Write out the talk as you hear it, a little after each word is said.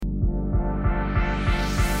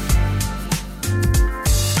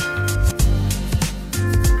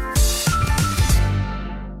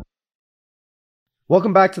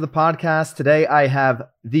Welcome back to the podcast. Today I have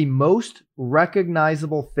the most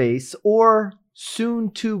recognizable face, or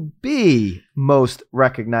soon to be most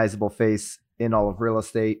recognizable face in all of real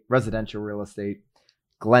estate, residential real estate,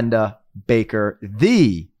 Glenda Baker,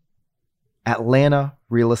 the Atlanta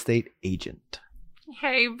real estate agent.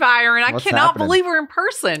 Hey, Byron, I cannot believe we're in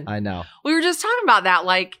person. I know. We were just talking about that.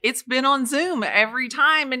 Like, it's been on Zoom every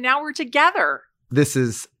time, and now we're together. This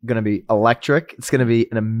is going to be electric. It's going to be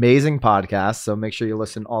an amazing podcast, so make sure you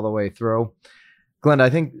listen all the way through. Glenda, I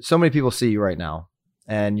think so many people see you right now,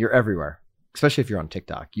 and you're everywhere, especially if you're on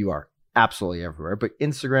TikTok. You are absolutely everywhere. But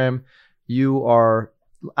Instagram, you are,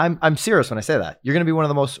 I'm serious when I say that. You're going to be one of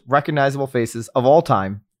the most recognizable faces of all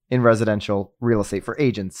time in residential real estate for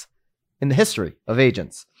agents, in the history of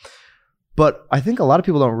agents. But I think a lot of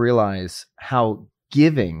people don't realize how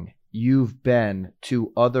giving you've been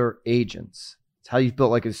to other agents. It's how you've built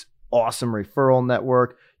like this awesome referral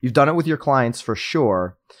network. You've done it with your clients for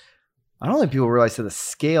sure. I don't think people realize the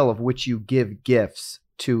scale of which you give gifts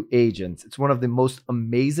to agents. It's one of the most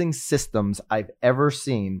amazing systems I've ever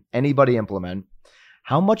seen anybody implement.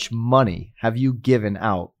 How much money have you given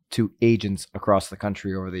out to agents across the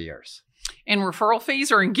country over the years? In referral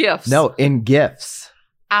fees or in gifts? No, in gifts.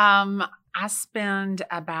 I spend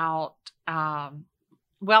about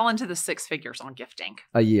well into the six figures on gifting.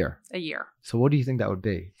 A year. So what do you think that would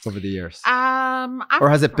be over the years? Or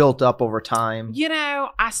has it built up over time? You know,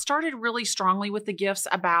 I started really strongly with the gifts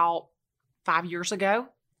about 5 years ago.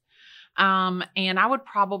 And I would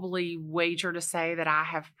probably wager to say that I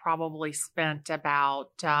have probably spent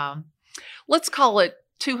about, let's call it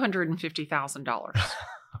 $250,000.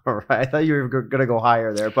 All right. I thought you were going to go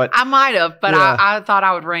higher there, but I might have, but yeah. I thought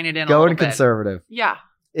I would rein it in a little bit. Going conservative. Yeah.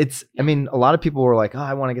 I mean, a lot of people were like, oh,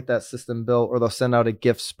 I want to get that system built, or they'll send out a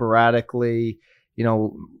gift sporadically, you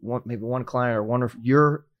know, maybe one client or one.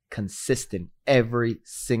 You're consistent every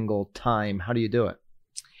single time. How do you do it?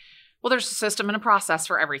 Well, there's a system and a process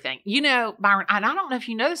for everything. You know, Byron, and I don't know if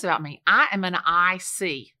you know this about me. I am an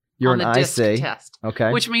IC. You're on the an DISC IC test.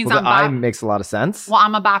 Okay. Which means I makes a lot of sense. Well,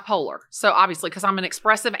 I'm a bipolar. So obviously, because I'm an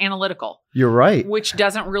expressive analytical. You're right. Which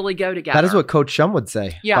doesn't really go together. That is what Coach Shum would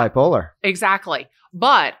say. Yeah. Bipolar. Exactly.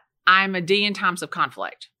 But I'm a D in times of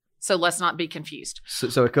conflict. So let's not be confused.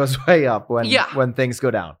 So it goes way up when things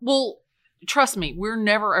go down. Well, trust me, we're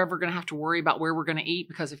never, ever going to have to worry about where we're going to eat,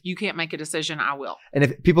 because if you can't make a decision, I will. And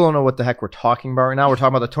if people don't know what the heck we're talking about right now, we're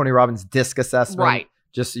talking about the Tony Robbins DISC assessment. Right.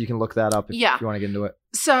 Just so you can look that up if you want to get into it.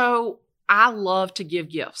 So I love to give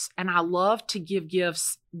gifts, and I love to give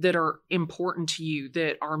gifts that are important to you,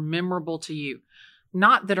 that are memorable to you,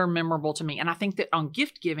 not that are memorable to me. And I think that on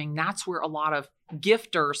gift giving, that's where a lot of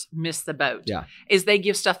gifters miss the boat. Yeah. Is they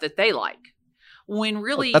give stuff that they like. When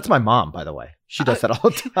really... That's my mom, by the way. She does that all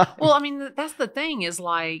the time. Well, I mean, that's the thing is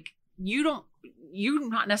like, you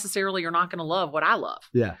not necessarily are not going to love what I love.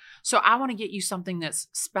 Yeah. So I want to get you something that's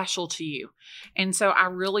special to you. And so I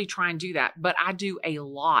really try and do that. But I do a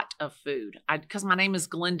lot of food because my name is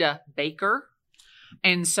Glenda Baker.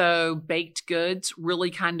 And so baked goods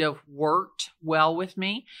really kind of worked well with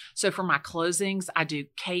me. So for my closings, I do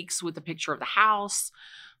cakes with a picture of the house.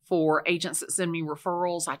 For agents that send me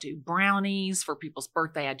referrals, I do brownies. For people's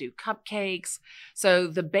birthday, I do cupcakes. So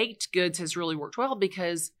the baked goods has really worked well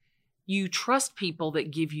because you trust people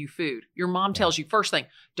that give you food. Your mom tells you first thing,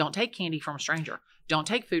 don't take candy from a stranger. Don't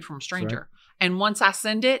take food from a stranger. Right. And once I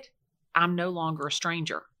send it, I'm no longer a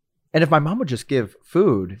stranger. And if my mom would just give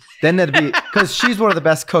food, then that'd be, because she's one of the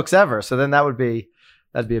best cooks ever. So then that'd be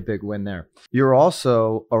a big win there. You're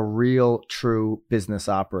also a real, true business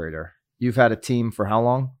operator. You've had a team for how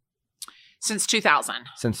long? Since 2000.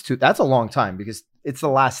 That's a long time, because it's the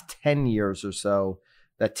last 10 years or so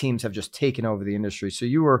that teams have just taken over the industry. So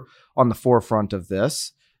you were on the forefront of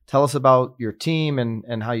this. Tell us about your team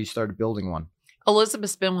and how you started building one.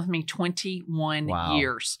 Elizabeth's been with me 21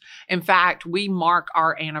 years. In fact, we mark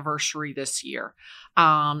our anniversary this year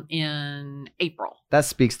in April. That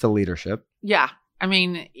speaks to leadership. Yeah. I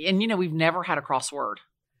mean, and you know, we've never had a crossword.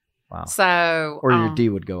 Wow. So, or your D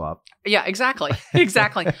would go up. Yeah, exactly.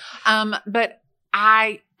 Exactly. But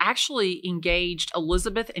I actually engaged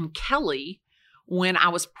Elizabeth and Kelly when I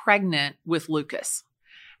was pregnant with Lucas.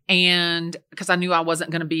 And because I knew I wasn't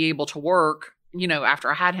going to be able to work, you know, after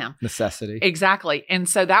I had him. Necessity. Exactly. And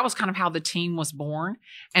so that was kind of how the team was born.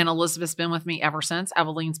 And Elizabeth's been with me ever since.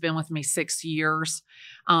 Eveline's been with me 6 years.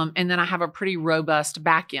 And then I have a pretty robust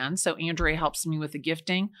back end. So Andrea helps me with the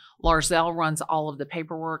gifting. Larzelle runs all of the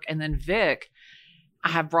paperwork. And then Vic, I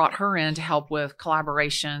have brought her in to help with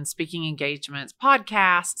collaboration, speaking engagements,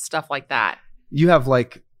 podcasts, stuff like that. You have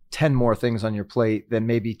like 10 more things on your plate than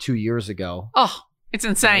maybe 2 years ago. Oh, It's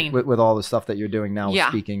insane. with all the stuff that you're doing now, with Yeah.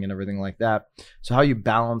 speaking and everything like that. So how are you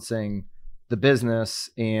balancing the business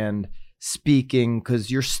and speaking? Because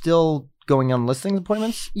you're still going on listing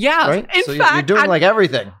appointments, Yeah. right? In So fact, you're doing like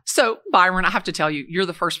everything. so Byron, I have to tell you, you're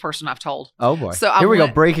the first person I've told. Oh boy. So I Here we go,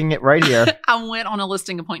 went- breaking it right here. I went on a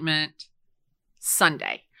listing appointment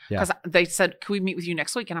Sunday Yeah. because they said, "Can we meet with you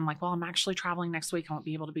next week?" And I'm like, "Well, I'm actually traveling next week. I won't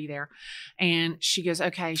be able to be there." And she goes,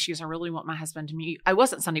 "Okay." She goes, "I really want my husband to meet you." It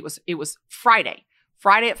wasn't Sunday. It was Friday.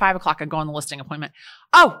 Friday at 5:00, I go on the listing appointment.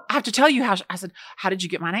 Oh, I have to tell you how. I said, "How did you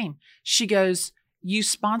get my name?" She goes, "You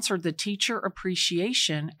sponsored the teacher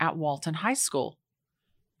appreciation at Walton High School."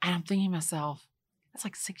 And I'm thinking to myself, that's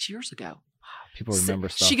like 6 years ago. People remember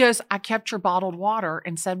stuff. She goes, "I kept your bottled water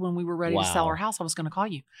and said when we were ready to sell Wow. our house, I was going to call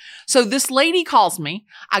you." So this lady calls me.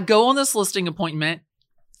 I go on this listing appointment.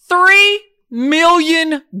 $3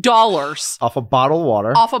 million Off a bottled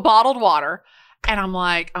water. off of bottled water. And I'm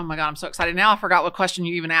like, oh my God, I'm so excited. Now I forgot what question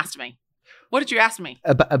you even asked me. What did you ask me?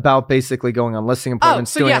 About basically going on listing Oh,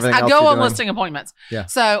 appointments, so doing yes, everything I else go you're on doing. listing appointments. Yeah.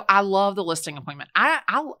 So I love the listing appointment. I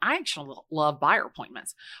actually love buyer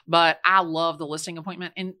appointments, but I love the listing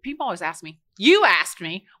appointment. And people always ask me, you asked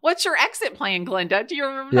me, what's your exit plan, Glenda? Do you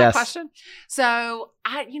remember that Yes. question? So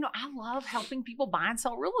I love helping people buy and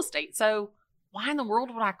sell real estate. So why in the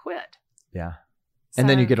world would I quit? Yeah. And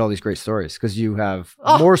then you So- get all these great stories because you have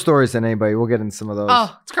Oh. more stories than anybody. We'll get into some of those.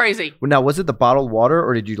 Oh, it's crazy. Now, was it the bottled water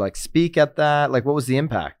or did you like speak at that? Like, what was the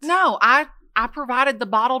impact? No, I provided the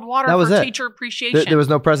bottled water That was for it. teacher appreciation. There was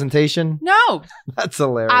no presentation? No, That's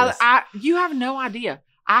hilarious. you have no idea.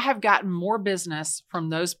 I have gotten more business from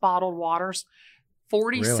those bottled waters,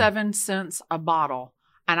 47 cents a bottle.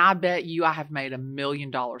 And I bet you I have made $1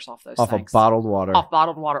 million off those Off things. of bottled water. Off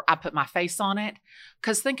bottled water. I put my face on it.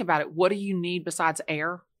 Because think about it. What do you need besides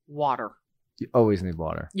air? Water. You always need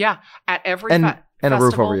water. Yeah. At every And a roof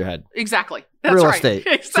festival- over your head. Exactly. That's Real right. estate.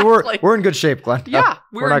 Exactly. So we're in good shape, Glenn. Yeah,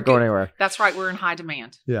 We're not in going good- anywhere. That's right. We're in high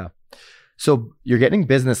demand. Yeah. So you're getting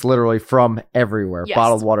business literally from everywhere. Yes.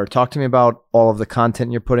 Bottled water. Talk to me about all of the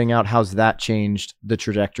content you're putting out. How's that changed the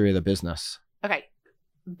trajectory of the business? Okay.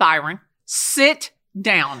 Byron, sit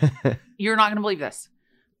down. You're not going to believe this.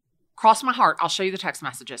 Cross my heart. I'll show you the text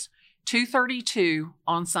messages. 2:32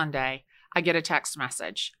 on Sunday, I get a text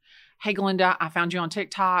message. "Hey, Glenda, I found you on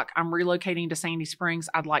TikTok. I'm relocating to Sandy Springs.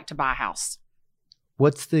 I'd like to buy a house."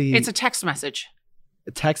 What's the It's a text message.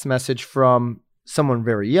 text message from someone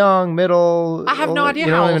very young, middle? I have no older? idea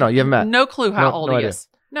You how don't old. even know. You haven't met. No clue how No- old no he idea. is.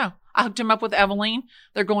 No. I hooked him up with Eveline.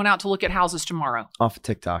 They're going out to look at houses tomorrow Off of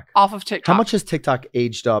TikTok. off of TikTok. How much has TikTok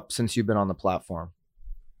aged up since you've been on the platform?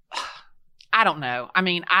 I don't know. I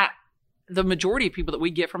mean, the majority of people that we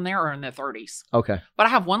get from there are in their 30s. Okay. But I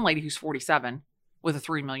have one lady who's 47 with a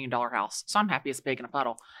 $3 million house. So I'm happy it's big in a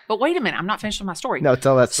puddle. But wait a minute. I'm not finished with my story. No,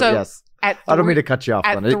 tell that. So, Yes. At I don't three- mean to cut you off,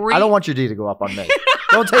 at Glenn. three- I don't want your D to go up on me.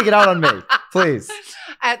 Don't take it out on me, please.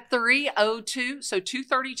 At 3:02, so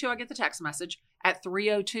 2:32, I get the text message. At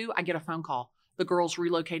 3:02, I get a phone call. The girl's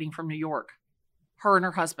relocating from New York, her and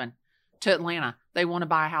her husband, to Atlanta. They want to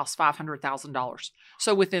buy a house, $500,000.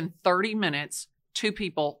 So within 30 minutes, two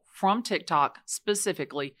people from TikTok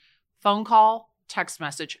specifically, phone call, text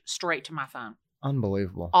message, straight to my phone.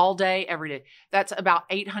 Unbelievable. All day, every day. That's about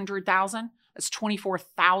 $800,000. That's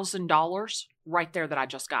 $24,000 right there that I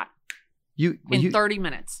just got You in 30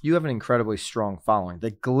 minutes. you have an incredibly strong following.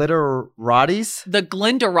 The Glitterati's? The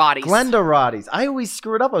Glendarotis. Glendarati's. I always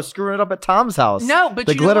screw it up. I was screwing it up at Tom's house. No, but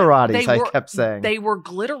the you know what? Glitterati's, I kept saying. They were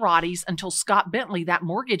Glitterati's until Scott Bentley, that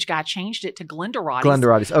mortgage guy, changed it to Glendarati's.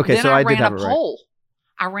 Glendarati's. Okay, Then so I did ran have a it right. poll.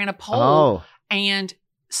 I ran a poll, Oh, and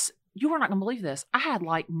you are not going to believe this. I had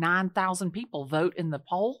like 9,000 people vote in the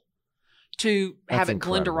poll to have That's it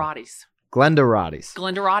incredible. Glendarati's. Glendarati's.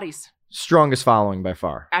 Glendarati's. Strongest following by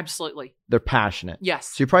far. Absolutely. They're passionate. Yes.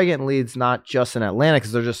 So you're probably getting leads not just in Atlanta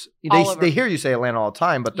because they're just All over. they hear you say Atlanta all the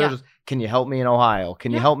time, but they're Yeah. just, can you help me in Ohio?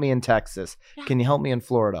 Can you Yeah. help me in Texas? Yeah. Can you help me in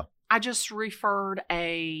Florida? I just referred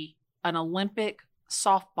an Olympic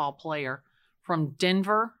softball player from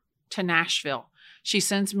Denver to Nashville. She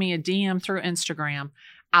sends me a DM through Instagram.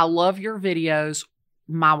 "I love your videos.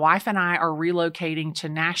 My wife and I are relocating to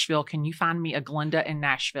Nashville. Can you find me a Glenda in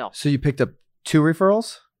Nashville?" So you picked up 2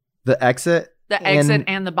 referrals, the exit. The exit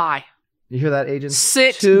and the buy. You hear that, agent?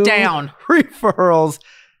 Sit 2 down. referrals,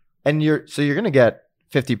 and you're going to get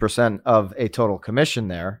 50% of a total commission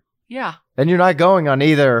there, Yeah. and you're not going on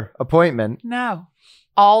either appointment. No.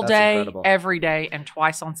 All That's day, incredible. every day, and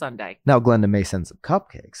twice on Sunday. Now Glenda may send some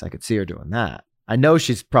cupcakes. I could see her doing that. I know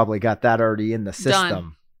she's probably got that already in the system.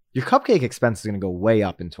 Done. Your cupcake expense is going to go way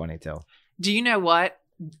up in 22. Do you know what?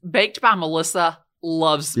 Baked by Melissa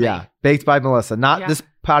loves me. Yeah, baked by Melissa. Not Yeah. this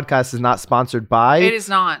podcast is not sponsored by. It is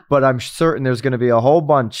not. But I'm certain there's going to be a whole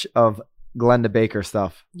bunch of Glenda Baker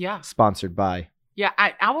stuff Yeah. sponsored by. Yeah.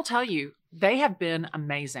 I will tell you, they have been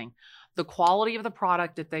amazing. The quality of the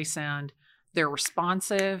product that they send, they're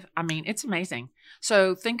responsive. I mean, it's amazing.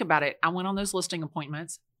 So think about it. I went on those listing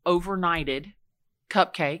appointments, overnighted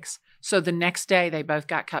cupcakes. So the next day they both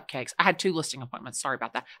got cupcakes. I had 2 listing appointments. Sorry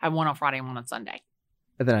about that. I had one on Friday and one on Sunday.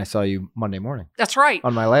 And then I saw you Monday morning That's right.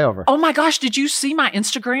 on my layover. Oh my gosh, did you see my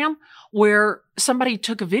Instagram where somebody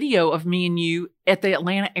took a video of me and you at the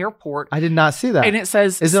Atlanta airport? I did not see that. And it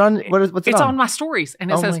says, is it on? What's it it's on? on my stories.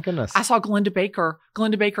 And it Oh says, my goodness. I saw Glenda Baker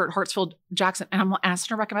at Hartsfield Jackson. And I sent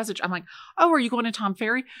her back a message. I'm like, oh, are you going to Tom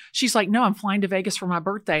Ferry? She's like, no, I'm flying to Vegas for my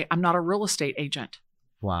birthday. I'm not a real estate agent.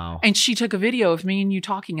 Wow. And she took a video of me and you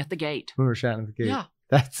talking at the gate. We were chatting at the gate. Yeah.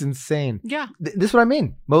 That's insane. Yeah. This is what I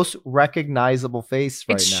mean. Most recognizable face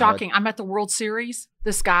right It's now. shocking. I'm at the World Series.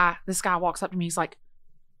 This guy walks up to me. He's like,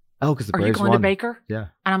 Oh, because the are you Braves Glenda won. Baker? Yeah.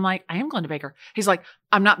 And I'm like, I am Glenda Baker. He's like,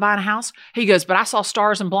 I'm not buying a house. He goes, but I saw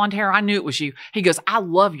stars and blonde hair. I knew it was you. He goes, I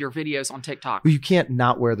love your videos on TikTok. Well, you can't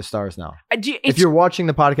not wear the stars now. If It's, you're watching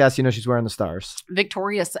the podcast, you know she's wearing the stars.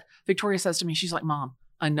 Victoria says to me, she's like, Mom,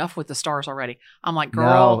 enough with the stars already. I'm like, girl,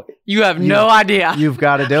 No, you have no idea. You've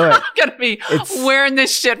got to do it. I'm going to be It's- wearing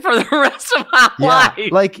this shit for the rest of my Yeah.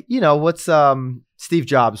 life. Like, what's Steve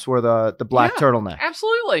Jobs wore the black Yeah. turtleneck.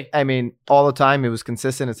 Absolutely. I mean, all the time. It was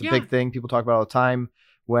consistent. It's a Yeah. big thing. People talk about it all the time.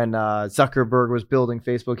 When Zuckerberg was building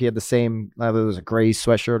Facebook, he had the same, it was a gray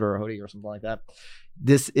sweatshirt or a hoodie or something like that.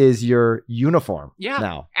 This is your uniform Yeah.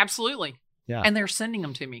 now. Absolutely. Yeah. And they're sending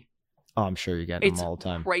them to me. Oh, I'm sure you get them It's all the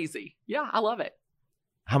time. crazy. Yeah. I love it.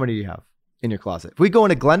 How many do you have in your closet? If we go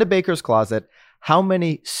into Glenda Baker's closet, how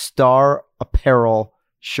many Star apparel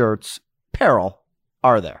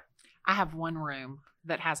are there? I have one room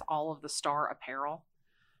that has all of the Star apparel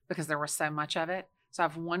because there was so much of it. So I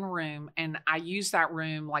have one room and I use that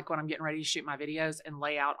room like when I'm getting ready to shoot my videos and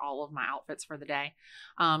lay out all of my outfits for the day.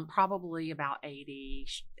 Probably about 80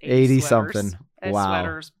 80 sweaters. something. Wow.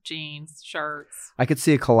 Sweaters, jeans, shirts. I could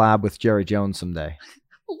see a collab with Jerry Jones someday.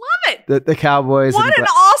 Love it. The Cowboys. What and an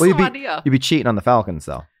awesome you'd be, idea. You'd be cheating on the Falcons,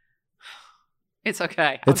 though. It's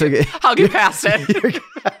okay. It's okay. I'll get past it.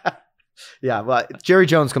 Yeah, well, if Jerry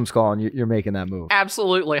Jones comes calling, you're making that move.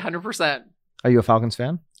 Absolutely. 100%. Are you a Falcons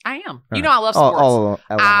fan? I am. All You know, right. I love sports. All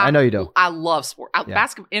I know you do. I love sport. Yeah.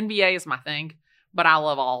 Basketball, NBA is my thing, but I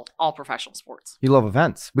love all professional sports. You love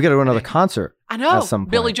events. We got to do another concert. I know. At some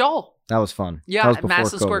point. Billy Joel. That was fun. Yeah, that was at before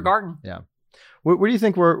Madison Square COVID. Garden. Yeah. Where do you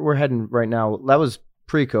think we're heading right now? That was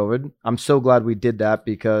pre-COVID. I'm so glad we did that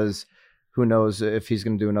because who knows if he's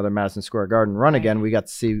going to do another Madison Square Garden run again. We got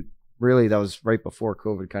to see, really, that was right before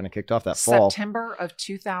COVID kind of kicked off that fall. September of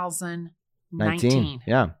 2019.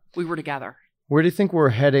 Yeah. We were together. Where do you think we're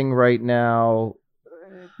heading right now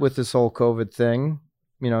with this whole COVID thing?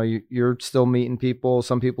 You're still meeting people.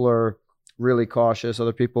 Some people are really cautious.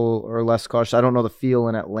 Other people are less cautious. I don't know the feel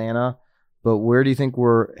in Atlanta, but where do you think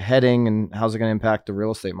we're heading and how's it going to impact the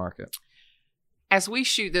real estate market? As we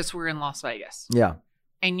shoot this, we're in Las Vegas. Yeah.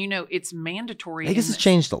 And it's mandatory. Vegas has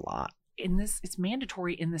changed a lot. It's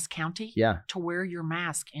mandatory in this county Yeah, to wear your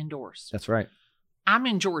mask indoors. that's right. I'm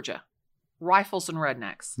in Georgia. Rifles and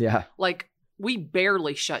rednecks. Yeah. Like, we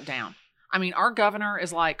barely shut down. I mean, our governor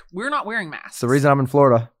is like, we're not wearing masks. It's the reason I'm in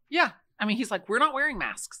Florida. Yeah. I mean, he's like, we're not wearing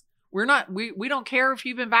masks. We don't care if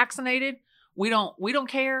you've been vaccinated. We don't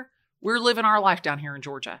care. We're living our life down here in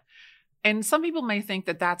Georgia. And some people may think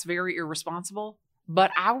that that's very irresponsible,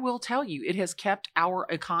 but I will tell you, it has kept our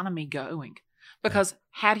economy going. Because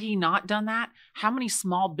had he not done that, how many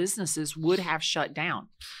small businesses would have shut down?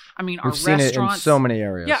 I mean, our We've seen restaurants. it in so many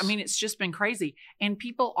areas. Yeah, I mean, it's just been crazy. And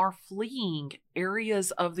people are fleeing areas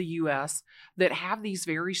of the U.S. that have these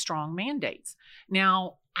very strong mandates.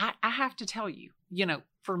 Now, I have to tell you,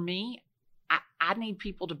 for me, I need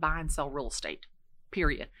people to buy and sell real estate,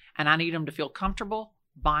 period. And I need them to feel comfortable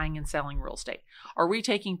buying and selling real estate. Are we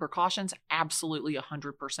taking precautions? Absolutely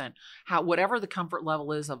 100%. Whatever the comfort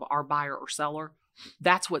level is of our buyer or seller,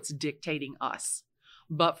 that's what's dictating us.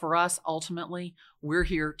 But for us, ultimately, we're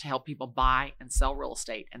here to help people buy and sell real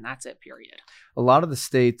estate, and that's it, period. A lot of the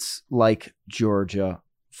states like Georgia,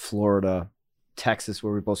 Florida, Texas,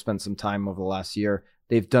 where we both spent some time over the last year,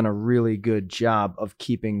 they've done a really good job of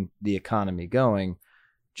keeping the economy going.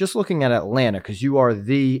 Just looking at Atlanta, because you are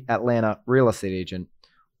the Atlanta real estate agent,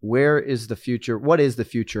 where is the future? What is the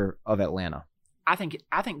future of Atlanta? I think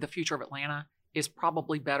the future of Atlanta is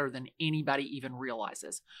probably better than anybody even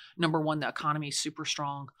realizes. Number one, the economy is super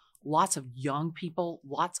strong. Lots of young people,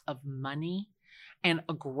 lots of money. and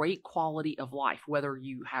a great quality of life, whether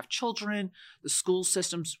you have children, the school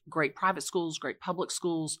systems, great private schools, great public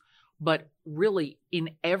schools, but really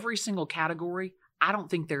in every single category, I don't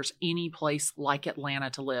think there's any place like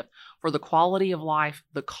Atlanta to live for the quality of life,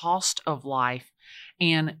 the cost of life,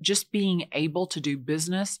 and just being able to do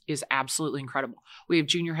business is absolutely incredible. We have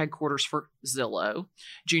junior headquarters for Zillow,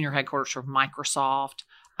 junior headquarters for Microsoft.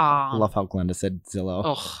 I love how Glenda said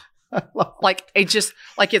Zillow. Like it just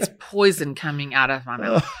like it's poison coming out of my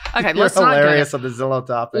mouth. Okay, You're let's not hilarious go on the Zillow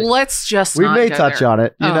topic. Let's just We not may go touch there. on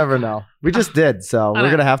it. You Oh. never know. We just did, so I we're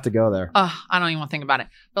know. gonna have to go there. I don't even want to think about it.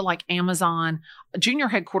 But like Amazon, junior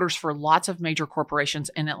headquarters for lots of major corporations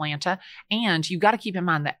in Atlanta, and you got to keep in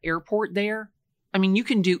mind the airport there. I mean, you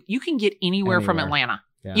can get anywhere from Anywhere. Atlanta.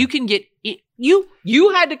 Yeah. You can get you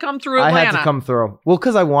had to come through Atlanta. I had to come through. Well,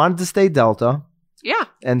 because I wanted to stay Delta, Yeah.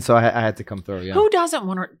 and so I had to come through. Yeah, Who doesn't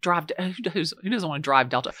want to drive? Who doesn't want to drive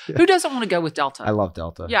Delta? Who doesn't want to go with Delta? I love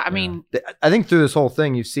Delta. Yeah, I mean- I think through this whole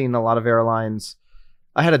thing, you've seen a lot of airlines.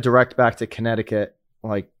 I had a direct back to Connecticut,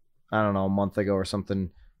 like, I don't know, a month ago or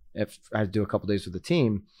something. If I had to do a couple days with the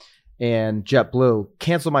team, and JetBlue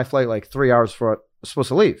canceled my flight like 3 hours before I was supposed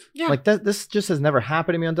to leave. Yeah. Like this just has never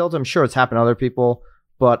happened to me on Delta. I'm sure it's happened to other people,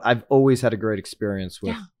 but I've always had a great experience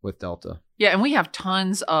with Delta. Yeah, and we have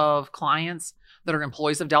tons of clients that are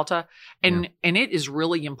employees of Delta, and it is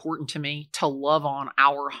really important to me to love on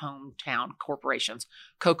our hometown corporations,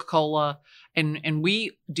 Coca-Cola, and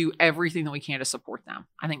we do everything that we can to support them.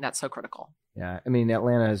 I think that's so critical. Yeah, I mean,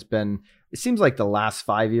 Atlanta has been, it seems like the last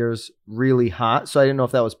 5 years really hot. So I didn't know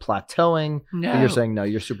if that was plateauing. No. But you're saying no,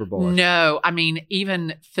 you're super bullish. No, I mean,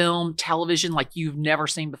 even film, television, like you've never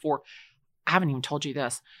seen before. I haven't even told you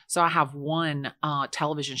this. So I have one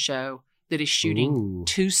television show that is shooting Ooh.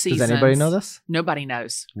 2 seasons. Does anybody know this? Nobody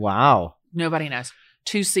knows. Wow. Nobody knows.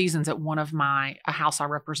 2 seasons at one of a house I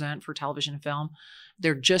represent for television and film.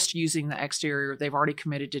 They're just using the exterior. They've already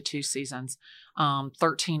committed to 2 seasons,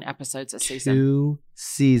 13 episodes a season. 2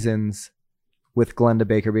 seasons with Glenda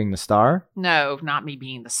Baker being the star. No, not me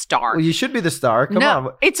being the star. Well, you should be the star. Come no,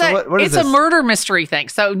 on. it's So what is it's a this? murder mystery thing.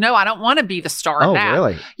 So no, I don't want to be the star. Oh, of that.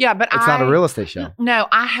 really? Yeah, but It's not a real estate show. No,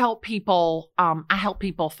 I help people. I help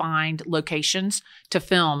people find locations to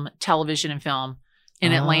film television and film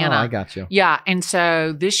in Atlanta. I got you. Yeah, and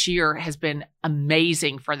so this year has been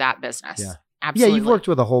amazing for that business. Yeah. Absolutely. Yeah,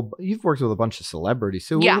 you've worked with a bunch of celebrities.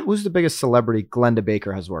 So Yeah. who's the biggest celebrity Glenda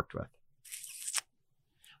Baker has worked with?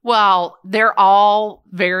 Well, they're all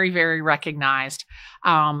very, very recognized.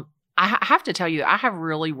 I have to tell you, I have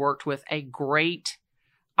really worked with a great,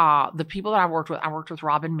 the people that I worked with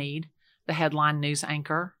Robin Meade, the headline news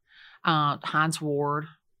anchor, Hines Ward,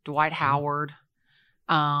 Dwight Howard,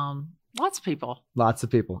 lots of people. Lots of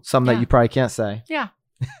people. Some Yeah. that you probably can't say. Yeah.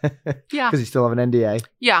 Yeah. Because you still have an NDA.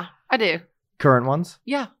 Yeah, I do. Current ones?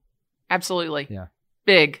 Yeah, absolutely. Yeah.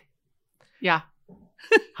 Big. Yeah.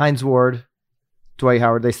 Hines Ward, Dwight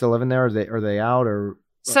Howard, they still living there? Are they out or?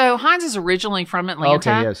 So Hines is originally from Atlanta,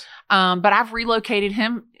 Okay, yes. but I've relocated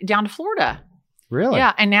him down to Florida. Really?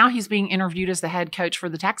 Yeah, and now he's being interviewed as the head coach for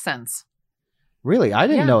the Texans. Really? I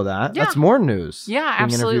didn't Yeah. know that. Yeah. That's more news. Yeah, Being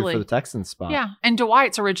interviewed absolutely. for the Texans spot. Yeah, and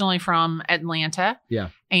Dwight's originally from Atlanta. Yeah.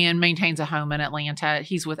 And maintains a home in Atlanta.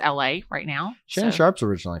 He's with LA right now. Shannon so- Sharp's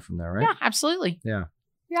originally from there, right? Yeah, absolutely. Yeah.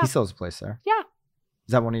 Yeah. He still has a place there. Yeah.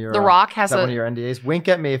 Is that one of your? The Rock Is has that one of a. your NDAs? Wink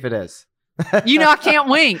at me if it is. You know, I can't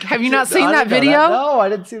wink. Have you not seen I that didn't know video? No, I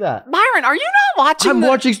didn't see that. Byron, are you not watching? I'm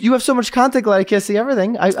watching. You have so much content, glad I can't see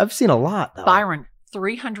everything. I've seen a lot. Though. Byron,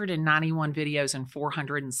 391 videos in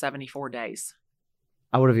 474 days.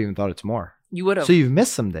 I would have even thought it's more. You would have. So you've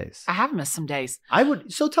missed some days. I have missed some days. I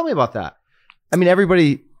would. So tell me about that. I mean,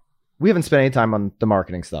 everybody. We haven't spent any time on the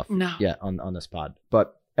marketing stuff No. yet on this pod,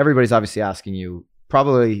 but everybody's obviously asking you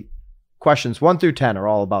probably questions 1 through 10 are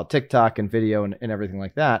all about TikTok and video and everything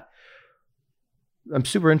like that. I'm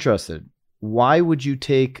super interested. Why would you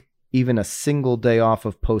take even a single day off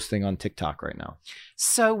of posting on TikTok right now?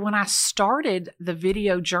 So when I started the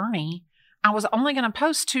video journey, I was only going to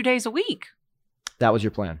post 2 days a week. That was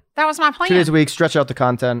your plan. That was my plan. 2 days a week, stretch out the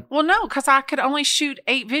content. Well, no, because I could only shoot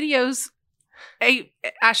 8 videos. I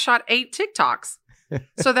shot 8 TikToks.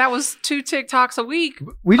 So that was 2 TikToks a week.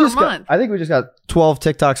 We Per just month. I think we just got 12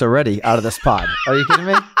 TikToks already out of this pod. Are you kidding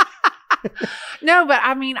me? No, but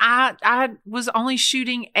I mean, I was only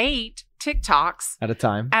shooting 8 TikToks At a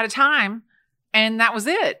time. at a time, and that was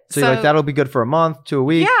it. So you're like, that'll be good for a month, to a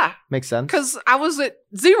week. Yeah, Makes sense. because I was at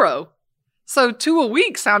 0. So 2 a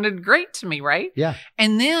week sounded great to me, right? Yeah.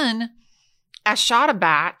 And then I shot a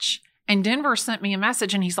batch, and Denver sent me a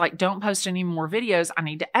message, and he's like, don't post any more videos. I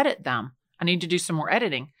need to edit them. I need to do some more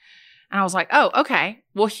editing. And I was like, oh, okay.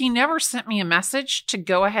 Well, he never sent me a message to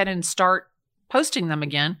go ahead and start posting them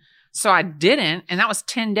again. So I didn't. And that was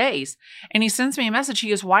 10 days. And he sends me a message. He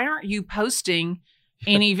goes, why aren't you posting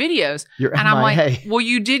any videos? You're And I'm MIA. like, well,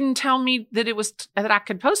 you didn't tell me that it was that I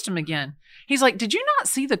could post them again. He's like, did you not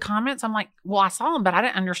see the comments? I'm like, well, I saw them, but I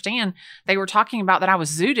didn't understand. They were talking about that I was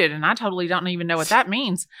zooted, and I totally don't even know what that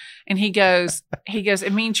means. And he goes,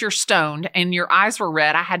 it means you're stoned and your eyes were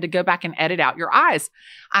red. I had to go back and edit out your eyes.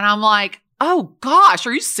 And I'm like, oh gosh,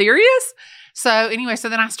 are you serious? So anyway, so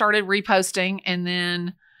then I started reposting, and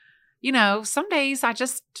then, some days I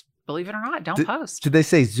just, believe it or not, don't post. Did they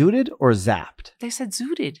say zooted or zapped? They said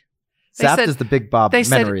zooted. Zapped is the Big Bob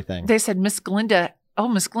Menery thing. They said, Miss Glinda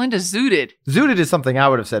zooted. Zooted is something I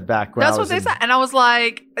would have said back when That's what they said. And I was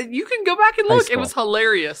like, you can go back and look. It was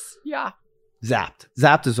hilarious. Yeah. Zapped.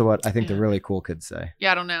 Zapped is what I think the really cool kids say.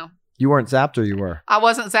 Yeah, I don't know. You weren't zapped, or you were? I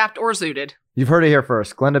wasn't zapped or zooted. You've heard it here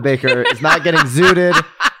first. Glenda Baker is not getting zooted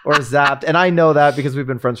or zapped. And I know that because we've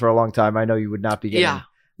been friends for a long time. I know you would not be getting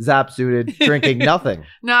zapped, zooted, drinking nothing.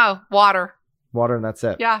 No, water. Water, and that's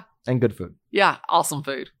it. Yeah. And good food. Yeah, awesome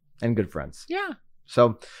food. And good friends. Yeah.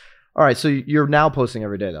 So, all right. So you're now posting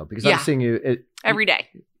every day, though, because I'm seeing you. Every day.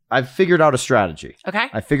 I've figured out a strategy. Okay.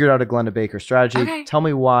 I figured out a Glenda Baker strategy. Okay. Tell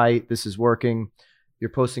me why this is working. You're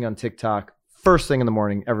posting on TikTok first thing in the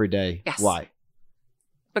morning every day. Yes. Why?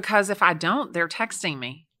 Because if I don't, they're texting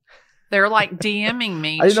me. They're like DMing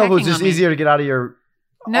me. I didn't know if it was just easier to get out of your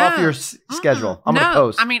off your schedule. I'm gonna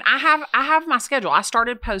post. I mean, I have my schedule. I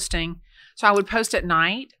started posting. So I would post at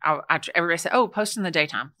night. Everybody said, oh, post in the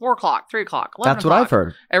daytime, 4 o'clock, 3 o'clock, 11 That's what I've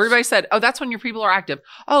heard. Everybody said, oh, that's when your people are active.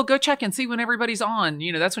 Oh, go check and see when everybody's on.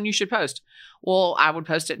 That's when you should post. Well, I would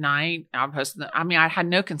post at night. I would post. I had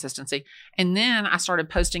no consistency. And then I started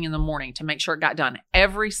posting in the morning to make sure it got done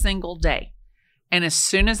every single day. And as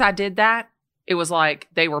soon as I did that, it was like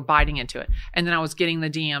they were biting into it. And then I was getting the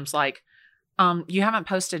DMs like, you haven't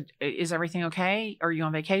posted. Is everything okay? Are you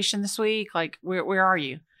on vacation this week? Like, where are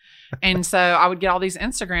you? And so I would get all these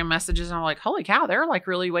Instagram messages, and I'm like, holy cow, they're like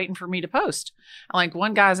really waiting for me to post. And like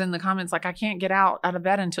one guy's in the comments, like, I can't get out of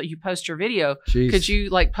bed until you post your video. Jeez. Could you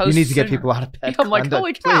like post? You need to get people out of bed. I'm like, Glenda,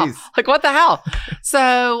 holy cow. please. Like, what the hell?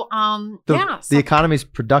 So, the economy's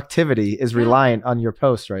productivity is reliant on your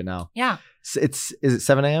post right now. Yeah. Is it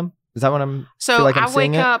 7 a.m.? Is that when I'm? So feel like I'm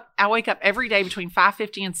I wake up every day between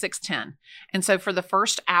 5:50 and 6:10. And so for the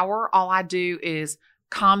first hour, all I do is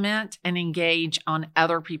comment and engage on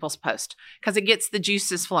other people's posts because it gets the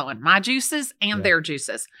juices flowing, my juices and their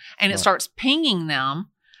juices. And it starts pinging them.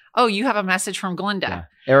 Oh, you have a message from Glenda. Yeah.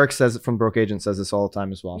 Eric says it from Broke Agent says this all the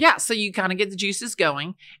time as well. Yeah. So you kind of get the juices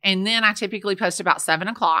going. And then I typically post about 7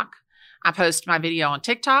 o'clock. I post my video on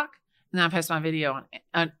TikTok, and then I post my video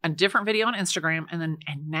on a different video on Instagram. And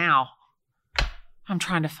now I'm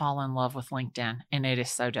trying to fall in love with LinkedIn, and it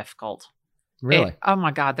is so difficult. Really? Oh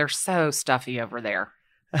my God. They're so stuffy over there.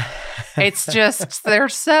 It's just, they're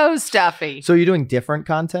so stuffy. So you're doing different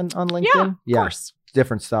content on LinkedIn? Yeah, of course.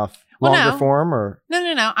 Different stuff. Well, Longer form or?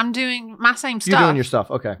 No. I'm doing my same stuff. You're doing your stuff.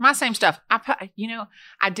 Okay. My same stuff. I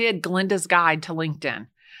did Glenda's Guide to LinkedIn.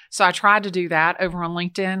 So I tried to do that over on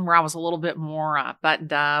LinkedIn where I was a little bit more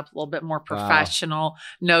buttoned up, a little bit more professional,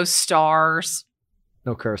 no stars.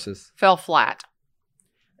 No curses. Fell flat.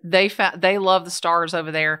 They love the stars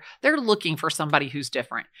over there. They're looking for somebody who's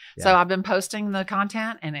different. Yeah. So I've been posting the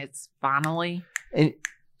content, and it's finally. And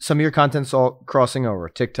some of your content's all crossing over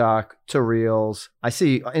TikTok to Reels. I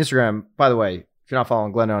see Instagram. By the way, if you're not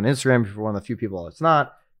following Glenda on Instagram, if you're one of the few people that's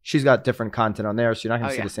not, she's got different content on there, so you're not going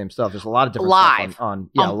to see the same stuff. There's a lot of different stuff on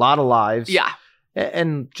a lot of lives. Yeah.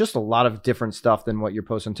 And just a lot of different stuff than what you're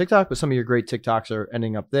posting on TikTok. But some of your great TikToks are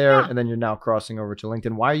ending up there, and then you're now crossing over to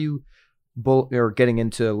LinkedIn. Why are you or getting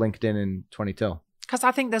into LinkedIn in 22? Because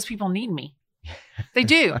I think those people need me. They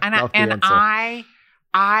do. And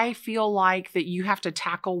I feel like that you have to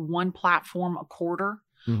tackle one platform a quarter.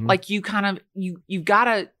 Mm-hmm. Like you've got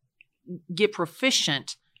to get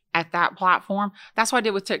proficient at that platform. That's what I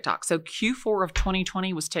did with TikTok. So Q4 of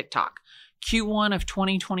 2020 was TikTok. Q1 of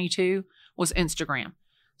 2022 was Instagram.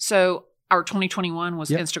 So our 2021 was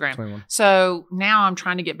Instagram. 21. So now I'm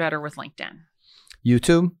trying to get better with LinkedIn.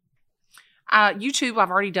 YouTube? YouTube,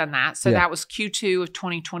 I've already done that. So that was Q2 of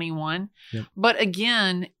 2021. Yep. But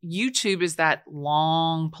again, YouTube is that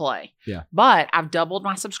long play. Yeah. But I've doubled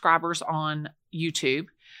my subscribers on YouTube.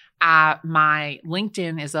 My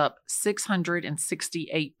LinkedIn is up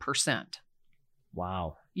 668%.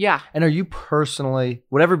 Wow. Yeah. And are you personally,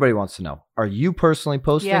 what everybody wants to know, are you personally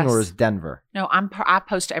posting or is Denver? No, I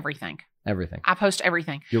post everything. Everything. I post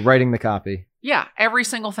everything. You're writing the copy. Yeah, every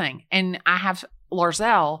single thing. And I have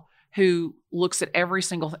Larzelle who looks at every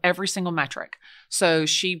single metric. So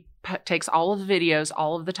she takes all of the videos,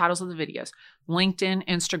 all of the titles of the videos, LinkedIn,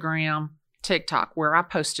 Instagram, TikTok, where I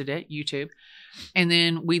posted it, YouTube. And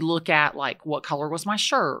then we look at like, what color was my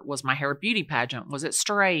shirt? Was my hair a beauty pageant? Was it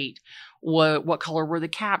straight? What color were the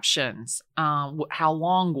captions? How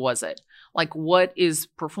long was it? Like, what is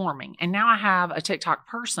performing? And now I have a TikTok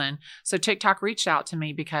person. So TikTok reached out to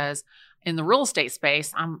me because in the real estate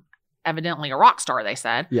space, I'm evidently a rock star, they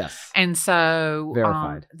said. Yes. And so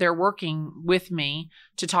Verified. they're working with me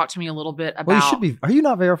to talk to me a little bit about. Well, you should be. Are you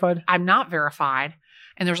not verified? I'm not verified.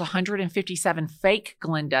 And there's 157 fake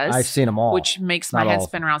Glendas. I've seen them all. Which makes Not my head all of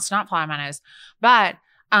spin around, snot fly in my nose. But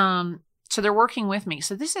so they're working with me.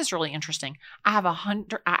 So this is really interesting. I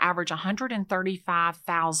average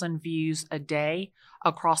 135,000 views a day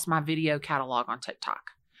across my video catalog on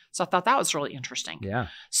TikTok. So I thought that was really interesting. Yeah.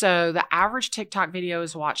 So the average TikTok video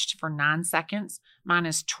is watched for 9 seconds. Mine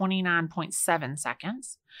is 29.7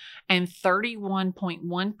 seconds. And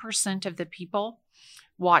 31.1% of the people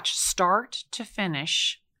watch start to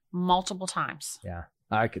finish multiple times. Yeah.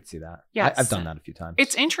 I could see that. Yes. I've done that a few times.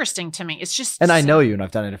 It's interesting to me. It's just, and I know you, and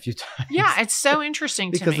I've done it a few times. yeah, it's so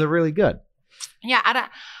interesting to me because they're really good. Yeah,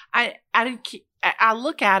 I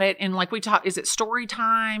look at it and like we talk. Is it story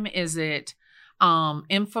time? Is it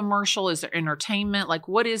infomercial? Is there entertainment? Like,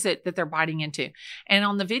 what is it that they're biting into? And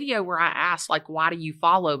on the video where I asked, like, why do you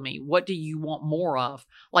follow me? What do you want more of?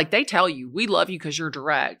 Like, they tell you, we love you because you're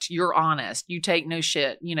direct, you're honest, you take no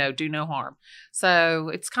shit, do no harm. So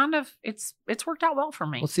it's kind of, it's worked out well for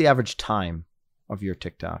me. What's the average time of your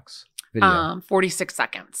TikToks video? 46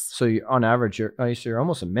 seconds. So on average, you're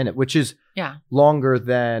almost a minute, which is Yeah. longer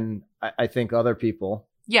than I think other people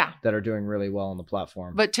Yeah. that are doing really well on the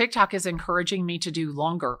platform. But TikTok is encouraging me to do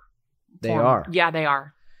longer. They form. are. Yeah, they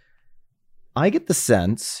are. I get the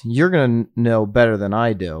sense, you're going to know better than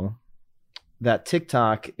I do, that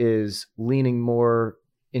TikTok is leaning more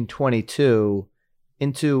in 22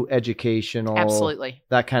 into educational, Absolutely.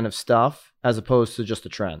 that kind of stuff, as opposed to just the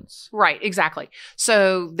trends. Right, exactly.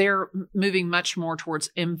 So they're moving much more towards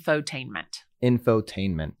infotainment.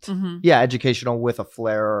 Infotainment. Mm-hmm. Yeah, educational with a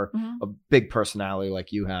flair or Mhm. a big personality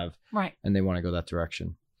like you have, Right. and they want to go that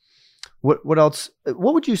direction. What else?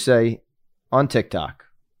 What would you say on TikTok?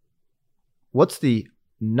 What's the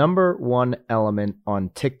number one element on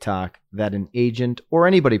TikTok that an agent or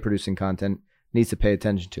anybody producing content needs to pay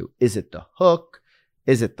attention to? Is it the hook?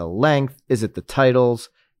 Is it the length? Is it the titles?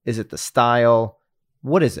 Is it the style?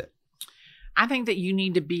 What is it? I think that you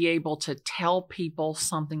need to be able to tell people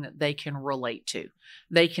something that they can relate to.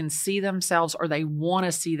 They can see themselves or they want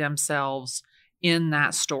to see themselves in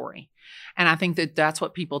that story. And I think that that's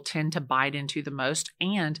what people tend to bite into the most.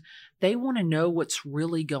 And they want to know what's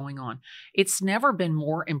really going on. It's never been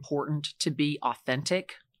more important to be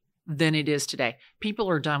authentic than it is today. People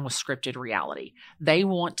are done with scripted reality. They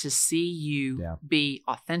want to see you be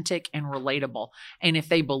authentic and relatable. And if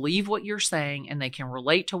they believe what you're saying and they can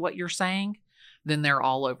relate to what you're saying, then they're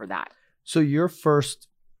all over that. So your first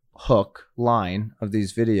hook line of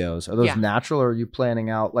these videos, are those natural, or are you planning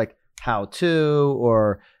out like how to,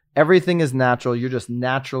 or everything is natural? You're just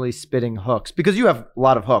naturally spitting hooks because you have a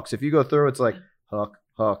lot of hooks. If you go through, it's like hook,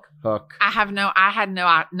 hook, hook. I had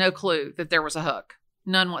no clue that there was a hook.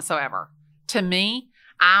 None whatsoever. To me,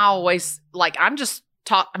 I always I'm just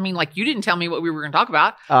you didn't tell me what we were going to talk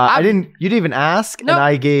about. You didn't even ask. Nope. And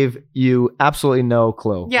I gave you absolutely no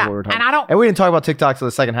clue. Yeah. What we were talking And and we didn't talk about TikTok till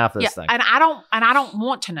the second half of this thing. And I don't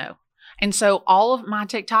want to know. And so all of my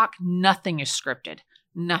TikTok, nothing is scripted.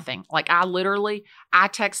 Nothing. Like I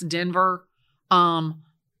text Denver,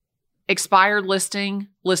 expired listing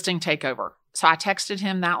takeover. So I texted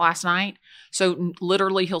him that last night. So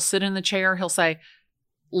literally he'll sit in the chair. He'll say,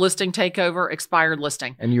 listing takeover, expired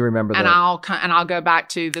listing. And you remember that. And I'll go back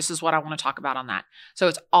to, this is what I want to talk about on that. So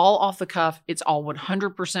it's all off the cuff. It's all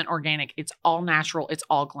 100% organic. It's all natural. It's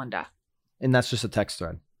all Glenda. And that's just a text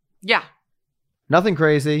thread. Yeah. Nothing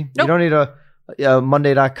crazy. Nope. You don't need a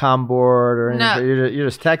Monday.com board or anything. No. You're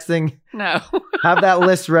just texting. No. Have that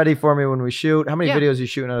list ready for me when we shoot. How many videos are you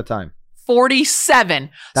shooting at a time? 47.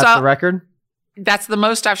 That's the record? That's the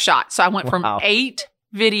most I've shot. So I went from 8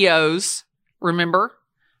 videos, remember,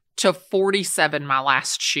 to 47 my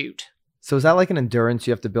last shoot. So is that like an endurance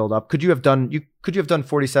you have to build up? Could you have done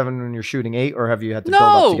 47 when you're shooting 8, or have you had to build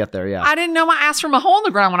up to get there? Yeah. I didn't know my ass from a hole in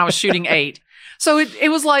the ground when I was shooting 8. So it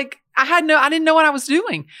was like I didn't know what I was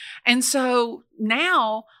doing. And so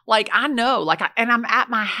now I know, and I'm at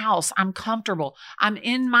my house, I'm comfortable. I'm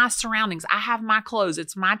in my surroundings. I have my clothes.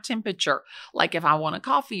 It's my temperature. Like if I want a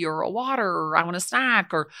coffee or a water or I want a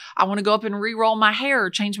snack or I want to go up and re-roll my hair or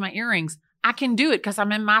change my earrings, I can do it because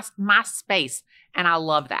I'm in my space, and I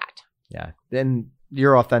love that. Yeah. And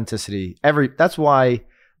your authenticity, that's why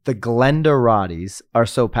the Glendarattis are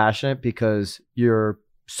so passionate, because you're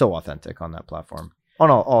so authentic on that platform, on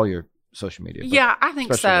all your social media. Yeah, I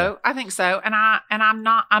think so. I think so. And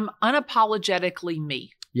I'm unapologetically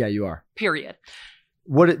me. Yeah, you are. Period.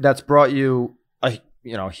 That's brought you a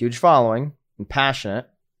huge following and passionate,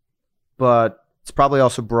 but it's probably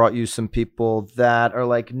also brought you some people that are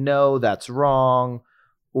like, no, that's wrong,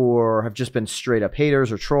 or have just been straight up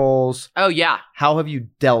haters or trolls. Oh yeah. How have you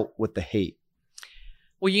dealt with the hate?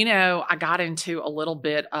 Well, I got into a little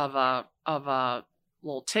bit of a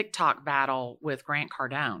little TikTok battle with Grant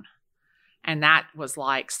Cardone, and that was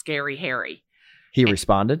like scary Harry. He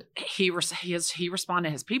responded? He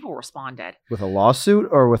responded. His people responded. With a lawsuit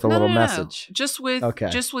or with a little No. message? Just with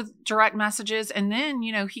direct messages. And then,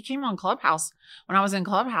 he came on Clubhouse when I was in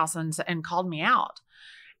Clubhouse and called me out.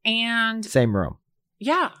 And same room.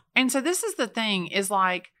 Yeah. And so this is the thing is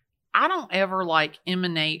like, I don't ever like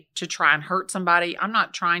emanate to try and hurt somebody. I'm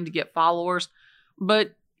not trying to get followers,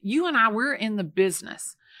 but you and I, we're in the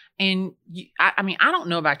business. And I don't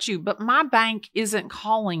know about you, but my bank isn't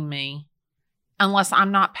calling me unless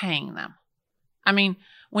I'm not paying them. I mean,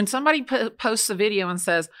 when somebody posts a video and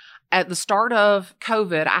says, at the start of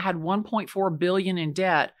COVID, I had $1.4 billion in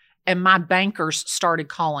debt and my bankers started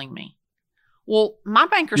calling me. Well, my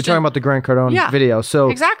bankers... You're talking about the Grant Cardone video. So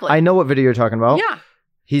exactly. I know what video you're talking about. Yeah.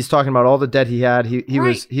 He's talking about all the debt he had. He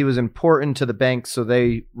right. he was important to the bank, so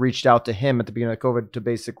they reached out to him at the beginning of COVID to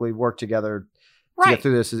basically work together to get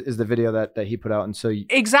through this. Is the video that he put out, and so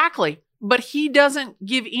exactly. But he doesn't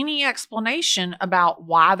give any explanation about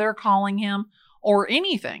why they're calling him or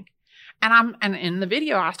anything. And in the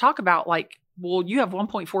video I talk about like, well, you have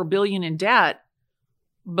 $1.4 billion in debt,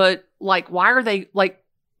 but like, why are they like?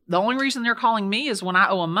 The only reason they're calling me is when I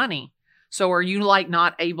owe them money. So are you like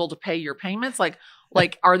not able to pay your payments? Like,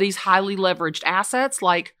 are these highly leveraged assets?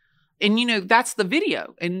 Like, and that's the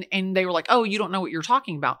video. And they were like, oh, you don't know what you're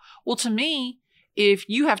talking about. Well, to me, if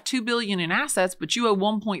you have $2 billion in assets, but you owe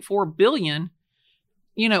 $1.4 billion,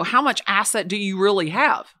 how much asset do you really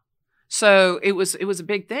have? So it was a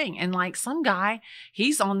big thing. And like some guy,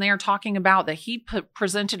 he's on there talking about that he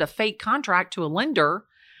presented a fake contract to a lender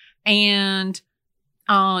and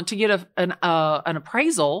to get an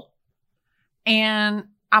appraisal. And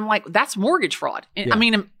I'm like, that's mortgage fraud. Yeah. I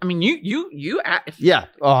mean, you. Yeah,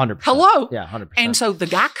 100%. Hello. Yeah, 100%. And so the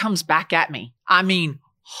guy comes back at me. I mean,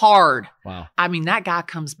 hard. Wow. I mean, that guy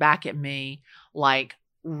comes back at me like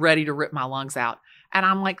ready to rip my lungs out. And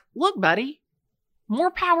I'm like, look, buddy,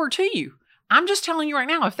 more power to you. I'm just telling you right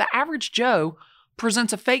now, if the average Joe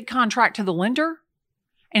presents a fake contract to the lender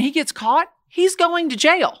and he gets caught, he's going to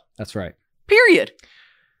jail. That's right. Period.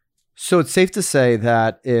 So it's safe to say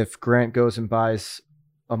that if Grant goes and buys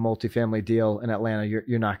a multifamily deal in Atlanta,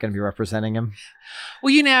 you're not going to be representing him?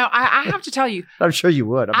 Well, I have to tell you. I'm sure you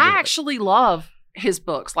would. I actually love his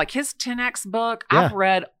books, like his 10X book. Yeah. I've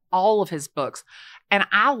read all of his books and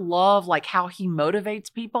I love like how he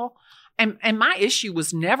motivates people. And my issue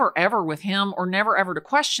was never ever with him or never ever to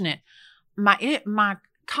question it. My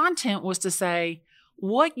content was to say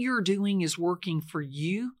what you're doing is working for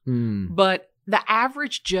you, but the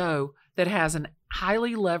average Joe that has an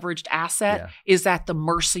highly leveraged asset is at the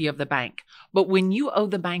mercy of the bank. But when you owe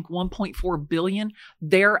the bank $1.4 billion,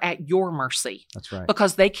 they're at your mercy. That's right.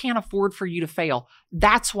 Because they can't afford for you to fail.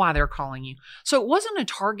 That's why they're calling you. So it wasn't a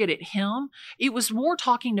target at him. It was more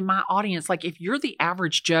talking to my audience. Like if you're the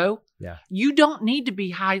average Joe, you don't need to be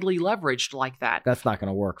highly leveraged like that. That's not going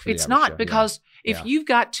to work for you. It's not, because if you've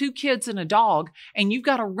got 2 kids and a dog and you've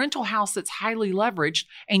got a rental house that's highly leveraged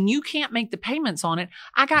and you can't make the payments on it,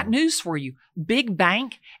 I got news for you. Big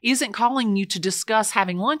bank isn't calling you to discuss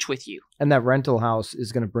having lunch with you. And that rental house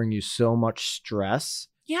is going to bring you so much stress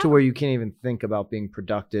to where you can't even think about being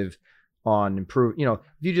productive on improve. If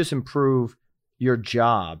you just improve your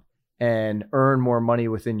job and earn more money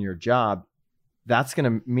within your job, that's going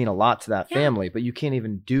to mean a lot to that family. But you can't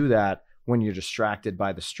even do that when you're distracted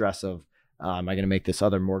by the stress of, am I going to make this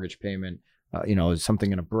other mortgage payment? Is something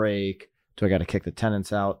going to break? Do I got to kick the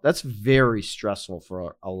tenants out? That's very stressful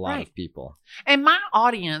for a lot of people. And my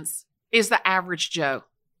audience is the average Joe.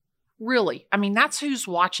 Really. I mean, that's who's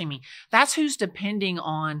watching me. That's who's depending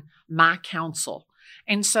on my counsel.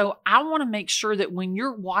 And so I want to make sure that when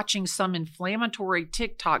you're watching some inflammatory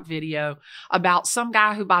TikTok video about some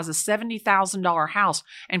guy who buys a $70,000 house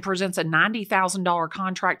and presents a $90,000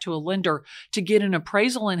 contract to a lender to get an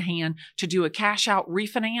appraisal in hand to do a cash out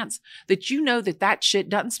refinance, that you know that shit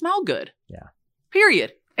doesn't smell good. Yeah.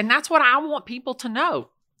 Period. And that's what I want people to know.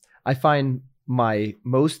 I find my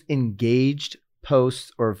most engaged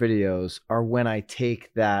posts or videos are when I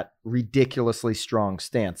take that ridiculously strong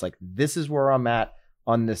stance. Like, this is where I'm at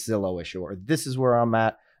on this Zillow issue, or this is where I'm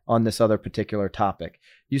at on this other particular topic.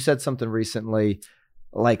 You said something recently,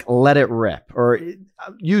 like, let it rip, or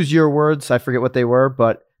use your words. I forget what they were,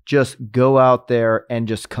 but just go out there and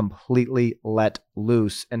just completely let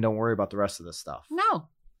loose and don't worry about the rest of this stuff. No.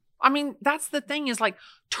 I mean, that's the thing, is like,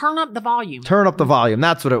 turn up the volume. Turn up the volume.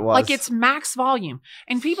 That's what it was. Like, it's max volume.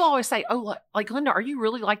 And people always say, oh, like, Linda, are you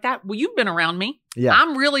really like that? Well, you've been around me. Yeah.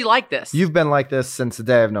 I'm really like this. You've been like this since the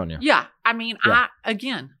day I've known you. Yeah. I mean, Yeah.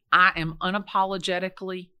 I am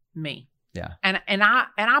unapologetically me. Yeah. And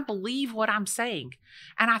I believe what I'm saying.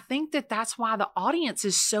 And I think that that's why the audience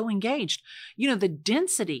is so engaged. You know, the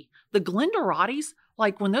density, the Glendarattis,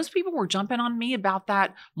 like, when those people were jumping on me about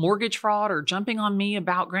that mortgage fraud, or jumping on me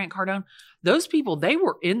about Grant Cardone, those people, they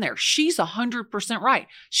were in there. She's 100% right.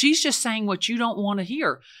 She's just saying what you don't want to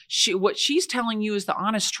hear. What she's telling you is the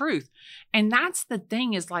honest truth. And that's the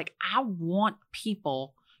thing, is like, I want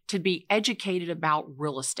people to be educated about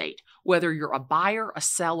real estate, whether you're a buyer, a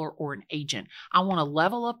seller, or an agent. I want to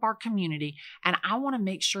level up our community, and I want to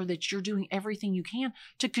make sure that you're doing everything you can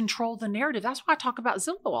to control the narrative. That's why I talk about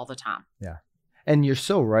Zillow all the time. Yeah. And you're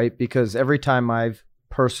so right, because every time I've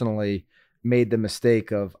personally made the mistake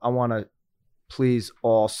of, I want to please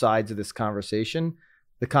all sides of this conversation,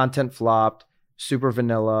 the content flopped, super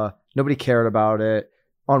vanilla, nobody cared about it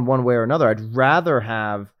on one way or another. I'd rather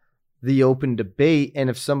have the open debate. And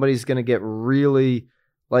if somebody's going to get really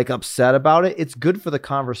like upset about it, it's good for the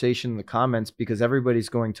conversation in the comments, because everybody's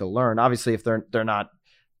going to learn. Obviously, if they're not,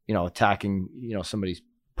 attacking, somebody's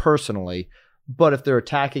personally, but if they're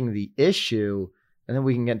attacking the issue, and then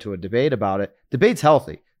we can get into a debate about it. Debate's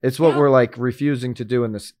healthy. It's what we're like refusing to do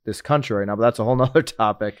in this country right now, but that's a whole nother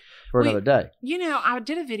topic for another day. I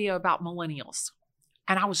did a video about millennials,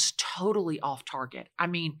 and I was totally off target. I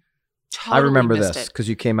mean, totally I remember missed this it. because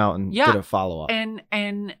you came out and did a follow-up. And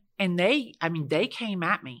they came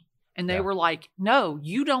at me, and they were like, no,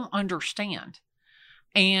 you don't understand.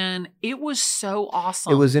 And it was so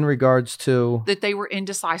awesome. It was in regards to that they were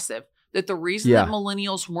indecisive. That the reason that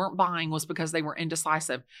millennials weren't buying was because they were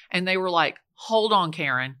indecisive. And they were like, hold on,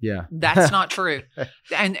 Karen. Yeah. That's not true.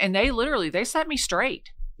 And they set me straight.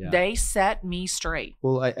 Yeah. They set me straight.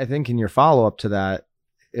 Well, I think in your follow-up to that,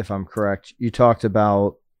 if I'm correct, you talked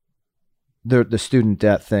about the student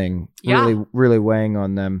debt thing really weighing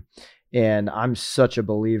on them. And I'm such a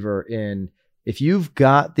believer in, if you've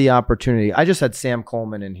got the opportunity. I just had Sam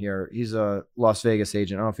Coleman in here. He's a Las Vegas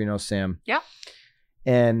agent. I don't know if you know Sam. Yeah.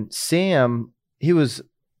 And Sam,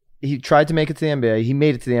 he tried to make it to the NBA. He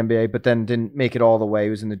made it to the NBA, but then didn't make it all the way. He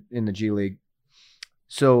was in the G League.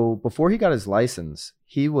 So before he got his license,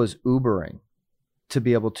 he was Ubering to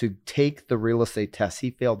be able to take the real estate test. He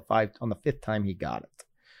failed 5 on the 5th time he got it.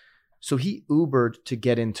 So he Ubered to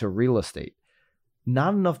get into real estate.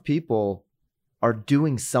 Not enough people are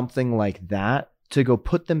doing something like that to go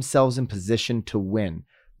put themselves in position to win.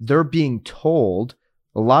 They're being told,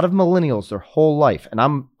 a lot of millennials their whole life, and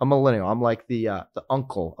I'm a millennial. I'm like the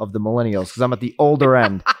uncle of the millennials, because I'm at the older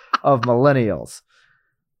end of millennials.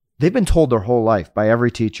 They've been told their whole life by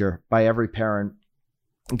every teacher, by every parent,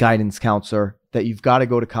 guidance counselor, that you've got to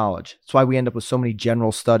go to college. That's why we end up with so many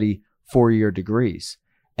general study 4-year degrees.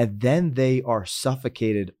 And then they are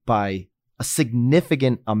suffocated by a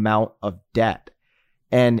significant amount of debt.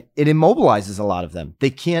 And it immobilizes a lot of them. They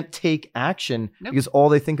can't take action because all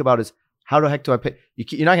they think about is, how the heck do I pay?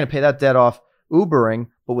 You're not going to pay that debt off Ubering.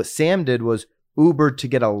 But what Sam did was Ubered to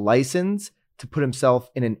get a license to put himself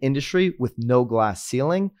in an industry with no glass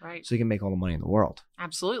ceiling, right, so he can make all the money in the world.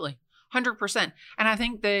 Absolutely. 100%. And I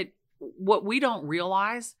think that what we don't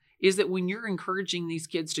realize is that when you're encouraging these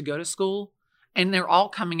kids to go to school and they're all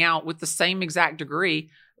coming out with the same exact degree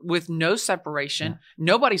with no separation,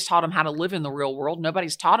 nobody's taught them how to live in the real world.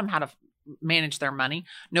 Nobody's taught them how to manage their money.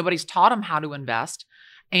 Nobody's taught them how to invest.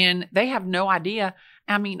 And they have no idea.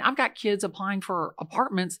 I mean, I've got kids applying for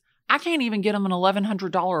apartments. I can't even get them an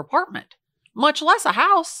 $1,100 apartment, much less a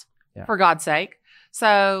house, for God's sake.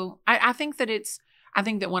 So I think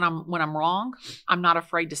that when I'm wrong, I'm not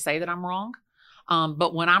afraid to say that I'm wrong.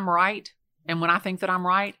 But when I'm right, and when I think that I'm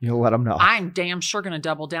right, you'll let them know. I'm damn sure going to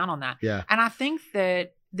double down on that. Yeah. And I think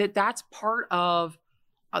that's part of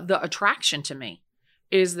the attraction to me,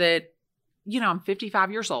 is that, I'm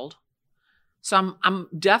 55 years old. So I'm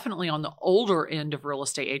definitely on the older end of real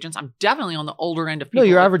estate agents. I'm definitely on the older end of people. No,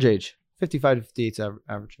 your average age. 55 to 58 is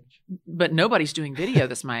average age. But nobody's doing video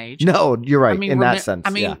that's my age. No, you're right, in that sense.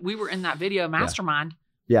 We were in that video mastermind.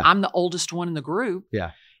 Yeah. I'm the oldest one in the group.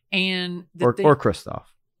 Yeah. And or Christoph.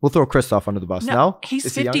 We'll throw Christoph under the bus. No? He's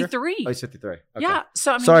Is he younger? 53. Oh, he's 53. Okay. Yeah.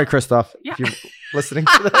 So I mean, Sorry, Christoph, Yeah. if you're listening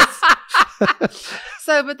to this.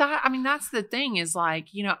 So, but that, I mean, that's the thing is like,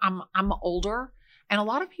 I'm older, and a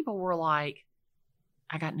lot of people were like,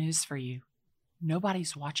 I got news for you.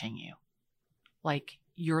 Nobody's watching you. Like,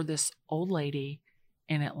 you're this old lady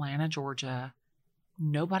in Atlanta, Georgia.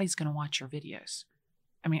 Nobody's going to watch your videos.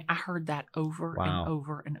 I mean, I heard that over Wow. and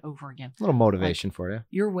over and over again. A little motivation for you.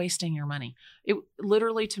 You're wasting your money. It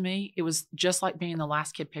literally, to me, it was just like being the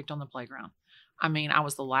last kid picked on the playground. I mean, I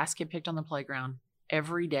was the last kid picked on the playground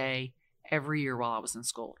every day, every year while I was in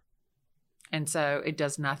school. And so it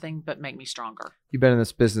does nothing but make me stronger. You've been in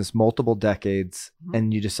this business multiple decades, Mhm.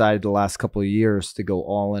 and you decided the last couple of years to go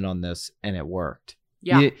all in on this, and it worked.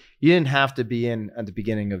 Yeah. You didn't have to be in at the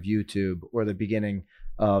beginning of YouTube or the beginning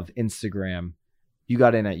of Instagram. You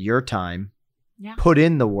got in at your time, Yeah. put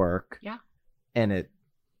in the work, Yeah. and it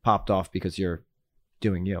popped off because you're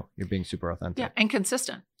doing you. You're being super authentic. Yeah. And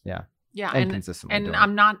consistent. Yeah. Yeah. And consistently And doing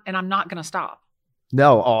I'm not going to stop.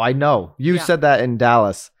 No. Oh, I know. You Yeah. said that in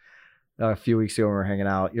Dallas a few weeks ago when we were hanging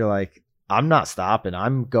out. You're like, I'm not stopping.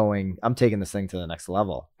 I'm taking this thing to the next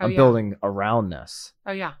level. Oh, I'm yeah. building around this.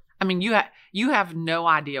 Oh yeah. I mean, you have no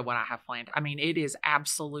idea what I have planned. I mean, it is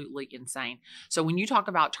absolutely insane. So when you talk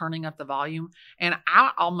about turning up the volume, and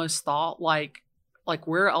I almost thought like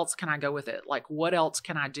where else can I go with it? Like, what else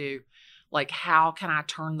can I do? Like, how can I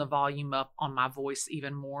turn the volume up on my voice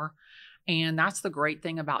even more? And that's the great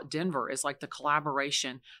thing about Denver is like the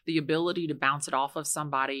collaboration, the ability to bounce it off of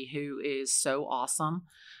somebody who is so awesome.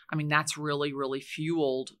 I mean, that's really, really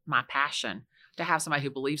fueled my passion to have somebody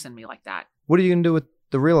who believes in me like that. What are you going to do with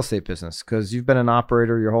the real estate business? Because you've been an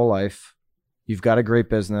operator your whole life. You've got a great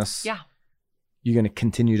business. Yeah. You're going to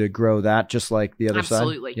continue to grow that just like the other side?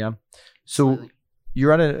 Absolutely. Yeah. So Absolutely.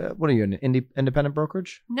 you're at what are you, an independent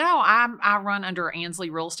brokerage? No, I run under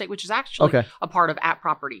Ansley Real Estate, which is actually Okay. a part of At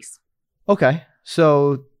Properties. Okay.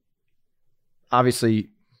 So obviously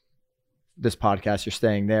this podcast, you're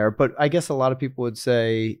staying there, but I guess a lot of people would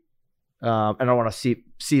say, I don't want to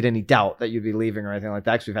seed any doubt that you'd be leaving or anything like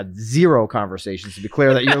that, because we've had zero conversations to be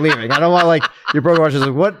clear that you're leaving. I don't want like your broker watchers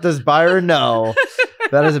like, what does Byron know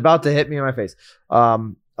that is about to hit me in my face?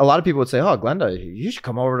 A lot of people would say, oh, Glenda, you should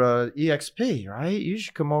come over to EXP, right? You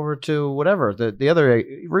should come over to whatever, the other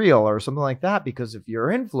Real or something like that, because if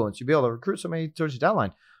you're influenced, you'll be able to recruit somebody towards your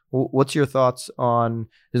downline. What's your thoughts on,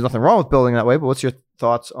 there's nothing wrong with building that way, but what's your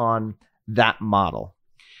thoughts on that model?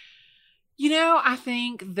 I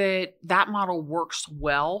think that model works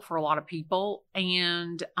well for a lot of people.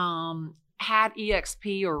 And had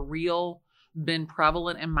EXP or Real been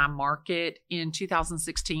prevalent in my market in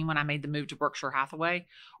 2016 when I made the move to Berkshire Hathaway,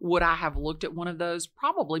 would I have looked at one of those?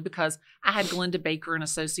 Probably, because I had Glenda Baker and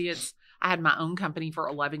Associates. I had my own company for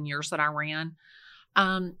 11 years that I ran.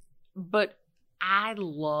 But I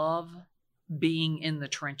love being in the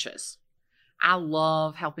trenches. I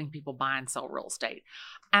love helping people buy and sell real estate.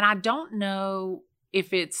 And I don't know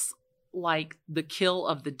if it's like the kill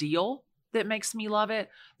of the deal that makes me love it,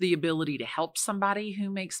 the ability to help somebody who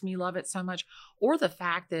makes me love it so much, or the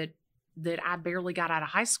fact that I barely got out of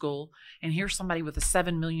high school and here's somebody with a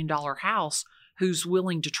 $7 million house who's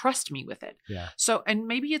willing to trust me with it. Yeah. So, and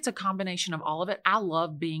maybe it's a combination of all of it. I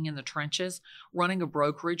love being in the trenches. Running a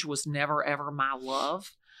brokerage was never, ever my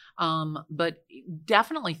love. But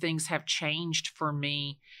definitely things have changed for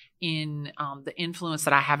me in the influence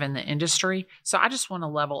that I have in the industry. So I just want to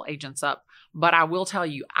level agents up. But I will tell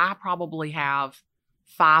you, I probably have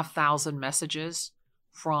 5,000 messages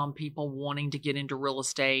from people wanting to get into real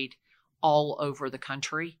estate all over the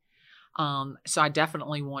country. So I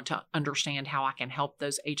definitely want to understand how I can help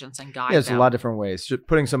those agents and guide them. There's a lot of different ways. Just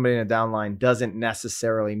putting somebody in a downline doesn't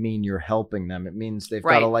necessarily mean you're helping them. It means they've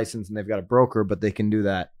got a license and they've got a broker, but they can do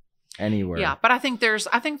that anywhere. Yeah, but I think there's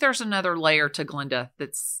another layer to Glenda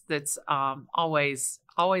that's always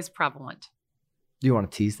prevalent. Do you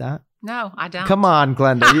want to tease that? No, I don't. Come on,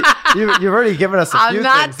 Glenda. You've already given us a few I'm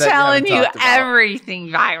not things that telling you haven't talked about.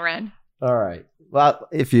 everything, Byron. All right. Well,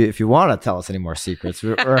 if you want to tell us any more secrets,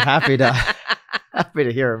 we're happy to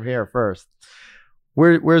hear them here first.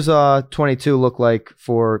 Where's 22 look like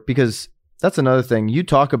for, because that's another thing. You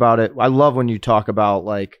talk about it. I love when you talk about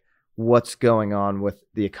like what's going on with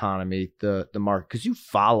the economy, the market, because you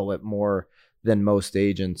follow it more than most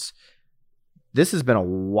agents. This has been a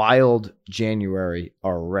wild January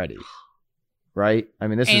already, right? I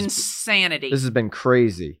mean, this is insanity. This has been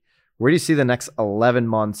crazy. Where do you see the next 11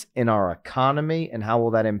 months in our economy, and how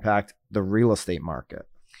will that impact the real estate market?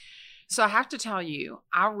 So I have to tell you,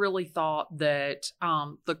 I really thought that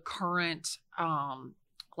the current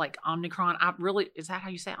like Omicron, is that how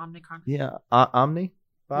you say Omicron? Yeah, Omni.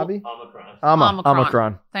 Bobby? Omicron.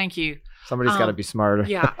 Omicron. Thank you. Somebody's got to be smarter.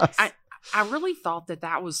 Yeah. I really thought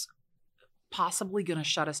that was possibly going to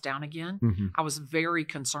shut us down again. Mm-hmm. I was very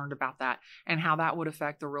concerned about that and how that would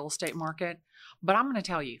affect the real estate market. But I'm going to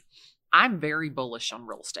tell you, I'm very bullish on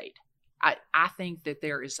real estate. I think that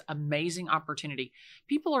there is amazing opportunity.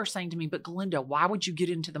 People are saying to me, but Glenda, why would you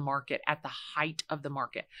get into the market at the height of the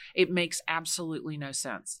market? It makes absolutely no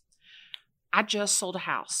sense. I just sold a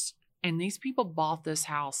house, and these people bought this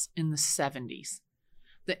house in the 70s.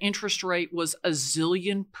 The interest rate was a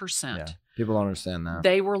zillion %. Yeah, people don't understand that.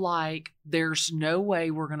 They were like, there's no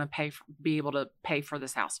way we're going to be able to pay for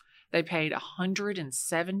this house. They paid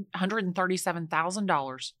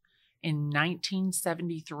 $137,000 in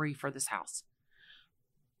 1973 for this house.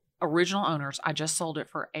 Original owners, I just sold it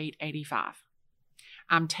for $885.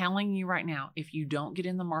 I'm telling you right now, if you don't get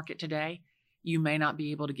in the market today, you may not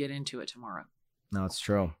be able to get into it tomorrow. No, it's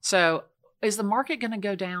true. So is the market going to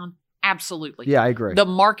go down? Absolutely. Yeah, I agree. The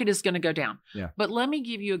market is going to go down. Yeah. But let me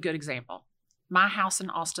give you a good example. My house in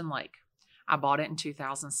Austin Lake, I bought it in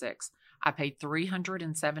 2006. I paid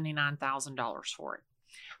 $379,000 for it.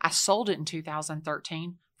 I sold it in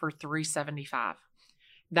 2013 for $375,000.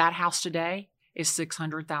 That house today is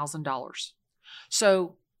 $600,000.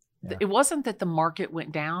 So it wasn't that the market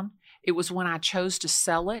went down. It was when I chose to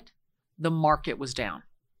sell it, the market was down.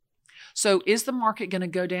 So is the market going to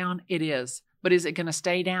go down? It is. But is it going to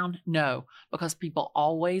stay down? No, because people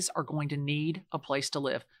always are going to need a place to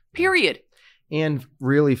live, period. And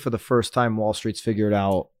really, for the first time, Wall Street's figured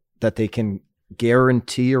out that they can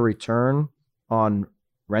guarantee a return on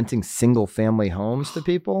renting single family homes to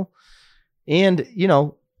people. And,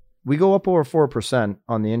 we go up over 4%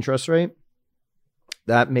 on the interest rate.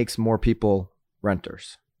 That makes more people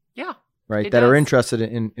renters. Yeah. Right. That are interested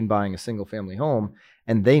in buying a single family home.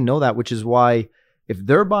 And they know that, which is why if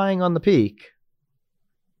they're buying on the peak,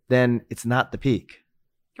 then it's not the peak.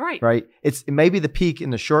 Right. Right. It may be the peak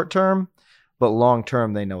in the short term, but long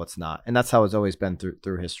term, they know it's not. And that's how it's always been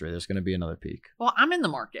through history. There's going to be another peak. Well, I'm in the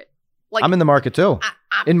market. I'm in the market too.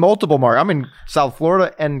 In multiple markets. I'm in South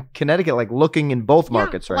Florida and Connecticut, looking in both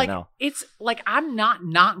markets right now. It's like I'm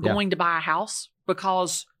not going to buy a house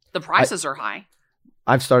because the prices are high.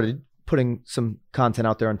 I've started putting some content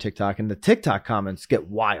out there on TikTok, and the TikTok comments get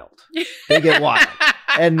wild. They get wild.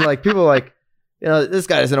 And people are like, this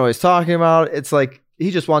guy isn't always talking about it. It's like,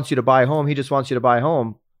 he just wants you to buy a home. He just wants you to buy a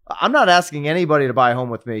home. I'm not asking anybody to buy a home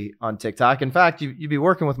with me on TikTok. In fact, you'd be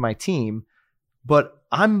working with my team, but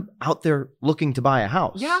I'm out there looking to buy a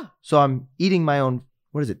house. Yeah. So I'm eating my own,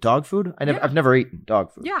 what is it, dog food? I've never eaten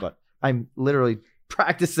dog food, but I'm literally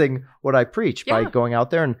practicing what I preach by going out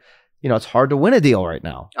there. And, it's hard to win a deal right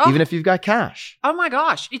now, even if you've got cash. Oh my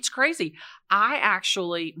gosh. It's crazy. I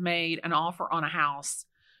actually made an offer on a house.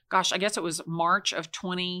 Gosh, I guess it was March of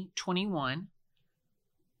 2021.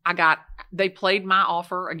 They played my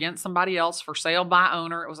offer against somebody else for sale by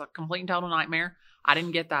owner. It was a complete and total nightmare. I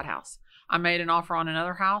didn't get that house. I made an offer on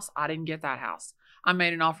another house. I didn't get that house. I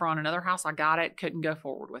made an offer on another house. I got it. Couldn't go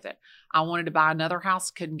forward with it. I wanted to buy another house.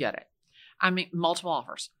 Couldn't get it. Multiple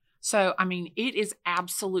offers. So, it is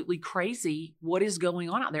absolutely crazy what is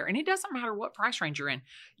going on out there. And it doesn't matter what price range you're in.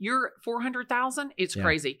 You're at $400,000, it's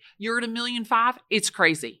crazy. You're at $1.5 million, it's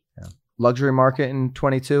crazy. Yeah. Luxury market in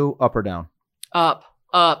 22, up or down? Up,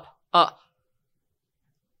 up, up.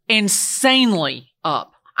 Insanely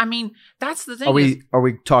up. That's the thing. Are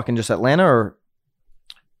we talking just Atlanta or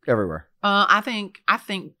everywhere? I think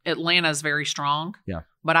Atlanta is very strong. Yeah.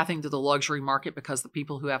 But I think that the luxury market, because the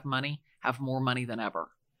people who have money have more money than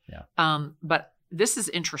ever. Yeah. But this is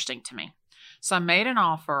interesting to me. So I made an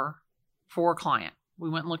offer for a client. We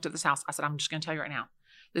went and looked at this house. I said, I'm just going to tell you right now,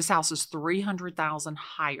 this house is $300,000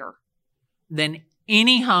 higher than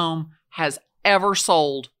any home has ever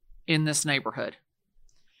sold in this neighborhood.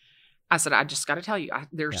 I said, I just got to tell you,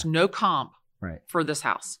 there's no comp for this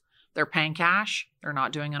house. They're paying cash. They're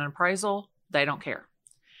not doing an appraisal. They don't care.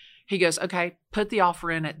 He goes, okay, put the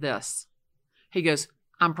offer in at this. He goes,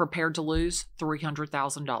 I'm prepared to lose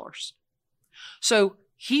 $300,000. So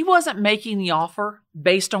he wasn't making the offer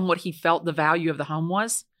based on what he felt the value of the home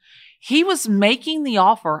was. He was making the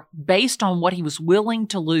offer based on what he was willing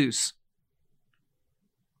to lose.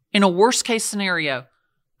 In a worst case scenario,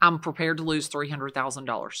 I'm prepared to lose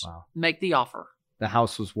 $300,000. Wow. Make the offer. The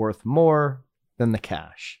house was worth more than the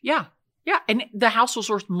cash. Yeah. Yeah. And the house was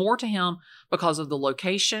worth more to him because of the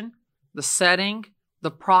location, the setting,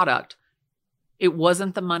 the product. It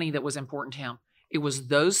wasn't the money that was important to him. It was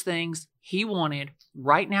those things he wanted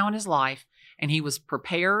right now in his life. And he was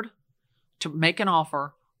prepared to make an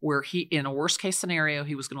offer where in a worst case scenario,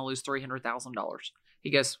 he was going to lose $300,000. He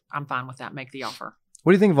goes, I'm fine with that. Make the offer.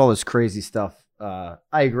 What do you think of all this crazy stuff? I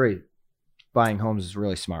agree. Buying homes is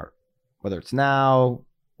really smart, whether it's now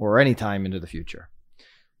or any time into the future.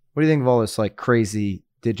 What do you think of all this like crazy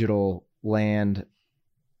digital land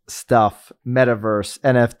stuff, metaverse,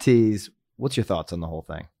 NFTs? What's your thoughts on the whole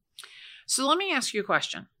thing? So let me ask you a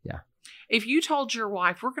question. Yeah. If you told your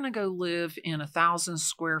wife, we're going to go live in 1,000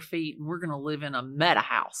 square feet and we're going to live in a meta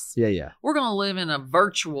house. Yeah. We're going to live in a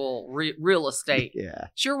virtual real estate. Yeah.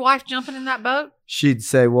 Is your wife jumping in that boat? She'd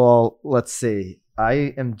say, well, let's see.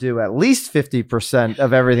 I am due at least 50%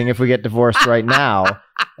 of everything if we get divorced right now.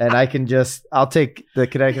 And I'll take the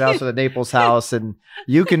Connecticut house or the Naples house, and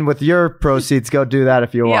you can, with your proceeds, go do that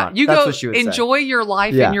if you want. You That's go what she would enjoy say. your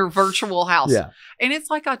life in your virtual house. Yeah. And it's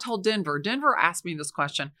like I told Denver. Denver asked me this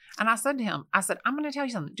question, and I said to him, I'm going to tell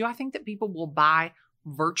you something. Do I think that people will buy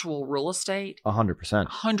virtual real estate? 100%.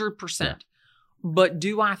 100%. Yeah. But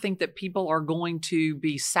do I think that people are going to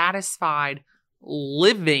be satisfied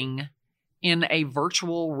living in a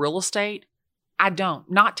virtual real estate? I don't.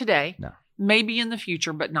 Not today. No. Maybe in the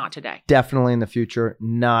future, but not today. Definitely in the future,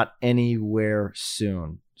 not anywhere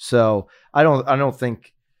soon. So I don't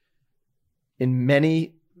think in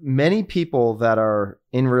many people that are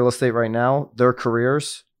in real estate right now, their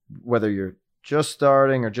careers, whether you're just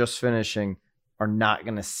starting or just finishing, are not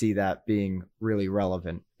going to see that being really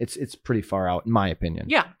relevant. It's pretty far out, in my opinion.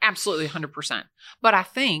 Yeah, absolutely 100%. But I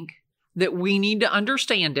think that we need to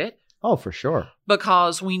understand it. Oh, for sure.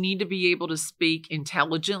 Because we need to be able to speak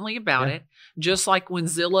intelligently about it. Just like when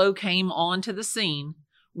Zillow came onto the scene,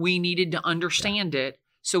 we needed to understand it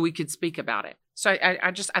so we could speak about it. So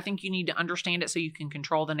I think you need to understand it so you can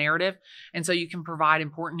control the narrative and so you can provide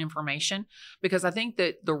important information. Because I think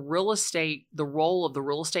that the role of the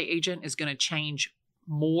real estate agent is going to change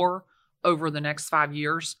more over the next 5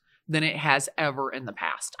 years than it has ever in the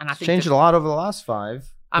past. And I think changed a lot over the last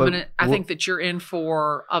 5. I think that you're in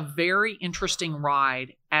for a very interesting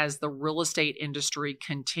ride as the real estate industry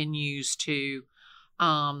continues to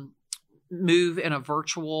move in a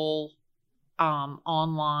virtual,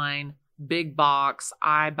 online, big box,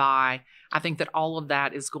 iBuy. I think that all of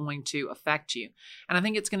that is going to affect you. And I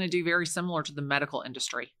think it's going to do very similar to the medical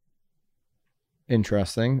industry.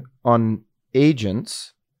 Interesting. On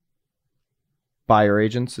agents, buyer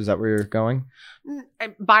agents, is that where you're going?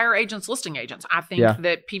 Buyer agents, listing agents. I think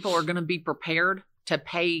that people are going to be prepared to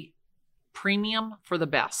pay premium for the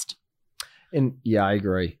best. And yeah, I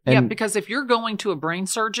agree. And because if you're going to a brain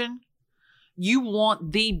surgeon, you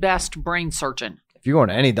want the best brain surgeon. If you're going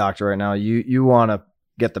to any doctor right now, you want to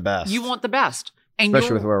get the best. You want the best. And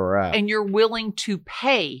especially with where we're at. And you're willing to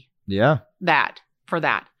pay that for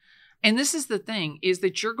that. And this is the thing, is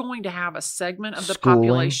that you're going to have a segment of the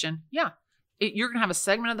population. Yeah. You're going to have a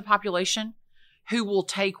segment of the population who will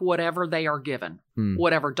take whatever they are given,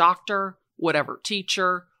 whatever doctor, whatever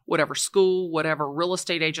teacher, whatever school, whatever real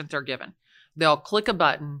estate agent they're given. They'll click a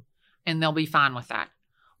button and they'll be fine with that.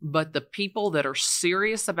 But the people that are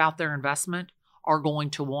serious about their investment are going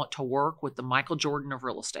to want to work with the Michael Jordan of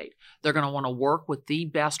real estate. They're going to want to work with the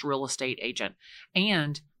best real estate agent.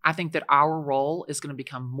 And I think that our role is going to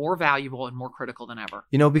become more valuable and more critical than ever.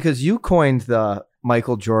 You know, because you coined the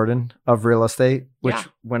Michael Jordan of real estate, which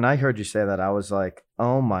when I heard you say that, I was like,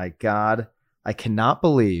 oh my God, I cannot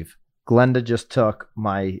believe Glenda just took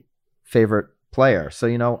my favorite player. So,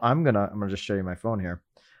 you know, I'm going to just show you my phone here.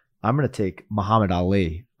 I'm going to take Muhammad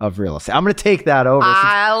Ali of real estate. I'm going to take that over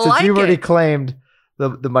since you already claimed the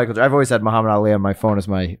Michael Jordan. I've always had Muhammad Ali on my phone as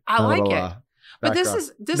my little, but this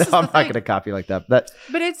is I'm not going to copy like that. But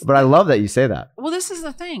But I love that you say that. Well, this is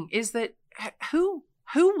the thing, is that who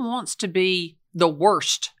wants to be the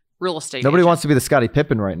worst real estate Nobody agent? wants to be the Scottie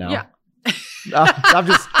Pippen right now. Yeah. I'm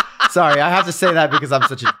just sorry. I have to say that because I'm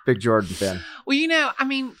such a big Jordan fan. Well, you know, I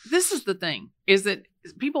mean, this is the thing, is that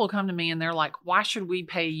people will come to me and they're like, why should we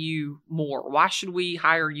pay you more? Why should we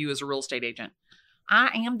hire you as a real estate agent? I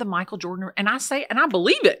am the Michael Jordan. And I say, and I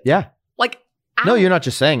believe it. Yeah. Like, no, you're not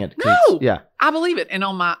just saying it. No. Yeah. I believe it. And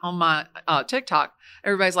on my TikTok,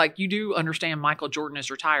 everybody's like, you do understand Michael Jordan is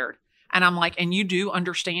retired. And I'm like, and you do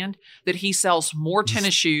understand that he sells more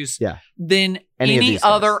tennis shoes than any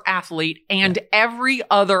other athlete and every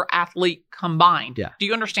other athlete combined. Yeah. Do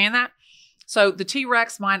you understand that? So the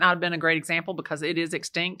T-Rex might not have been a great example because it is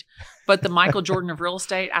extinct, but the Michael Jordan of real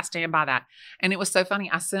estate, I stand by that. And it was so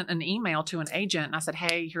funny. I sent an email to an agent and I said,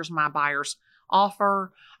 hey, here's my buyer's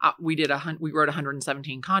offer. We wrote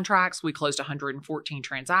 117 contracts. We closed 114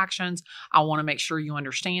 transactions. I want to make sure you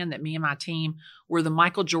understand that me and my team were the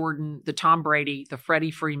Michael Jordan, the Tom Brady, the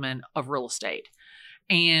Freddie Freeman of real estate.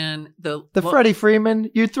 And the Freddie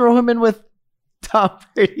Freeman, you throw him in with Tom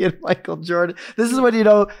Brady and Michael Jordan. This is when you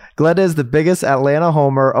know Glenda is the biggest Atlanta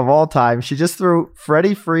homer of all time. She just threw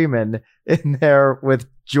Freddie Freeman in there with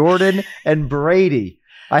Jordan and Brady.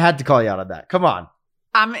 I had to call you out on that. Come on.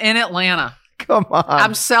 I'm in Atlanta. Come on.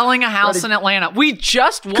 I'm selling a house in Atlanta. We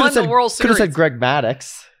just won the World Series. Could have said Greg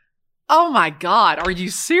Maddux. Oh my God. Are you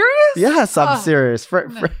serious? Yes, I'm serious.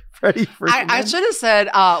 Freddie Freeman. I should have said,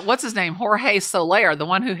 what's his name? Jorge Soler, the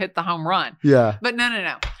one who hit the home run. Yeah. But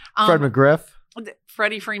no. Fred McGriff.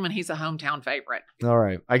 Freddie Freeman, he's a hometown favorite. All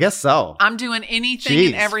right. I guess so. I'm doing anything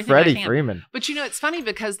and everything I can. Freeman. But it's funny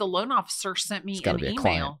because the loan officer sent me an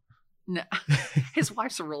email. No, his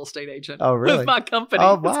wife's a real estate agent. Oh, really? With my company.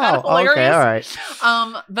 Oh, wow. Okay, all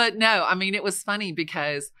right. But no, I mean, it was funny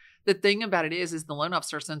because the thing about it is the loan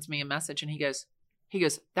officer sends me a message and he goes,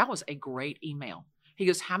 that was a great email. He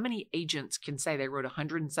goes, how many agents can say they wrote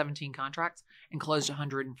 117 contracts and closed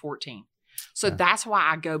 114? So that's why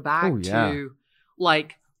I go back to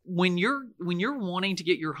like when you're wanting to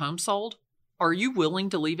get your home sold, are you willing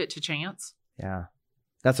to leave it to chance? Yeah.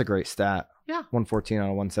 That's a great stat. Yeah. 114 out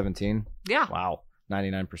of 117. Yeah. Wow.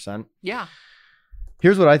 99%. Yeah.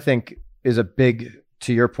 Here's what I think is a big,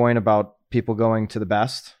 to your point about people going to the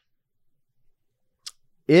best.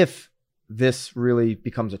 If this really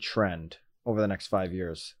becomes a trend over the next 5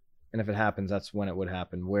 years, and if it happens, that's when it would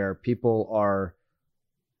happen, where people are,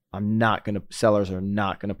 sellers are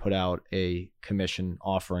not going to put out a commission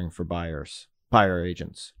offering for buyer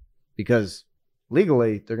agents, because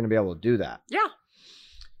legally they're going to be able to do that. Yeah.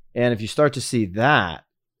 And if you start to see that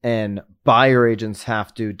and buyer agents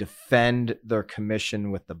have to defend their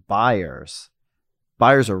commission with the buyers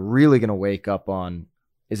are really going to wake up on,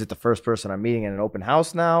 is it the first person I'm meeting in an open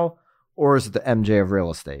house now? Or is it the MJ of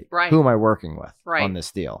real estate? Right. Who am I working with right. on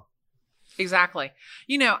this deal? Exactly.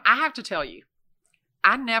 I have to tell you,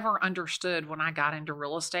 I never understood when I got into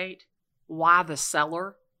real estate why the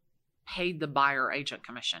seller paid the buyer agent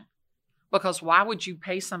commission. Because why would you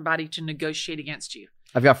pay somebody to negotiate against you?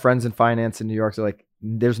 I've got friends in finance in New York. They're like,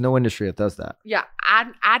 there's no industry that does that. Yeah.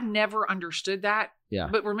 I never understood that. Yeah.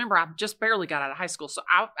 But remember, I just barely got out of high school, so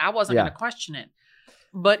I wasn't going to question it.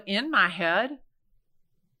 But in my head,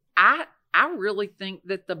 I really think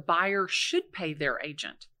that the buyer should pay their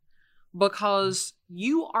agent, because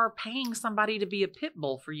you are paying somebody to be a pit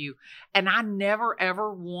bull for you. And I never,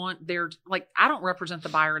 ever want I don't represent the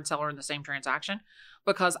buyer and seller in the same transaction,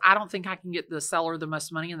 because I don't think I can get the seller the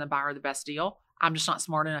most money and the buyer the best deal. I'm just not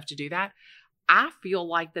smart enough to do that. I feel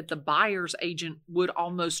like that the buyer's agent would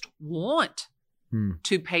almost want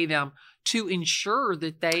to pay them to ensure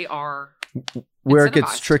that they are where it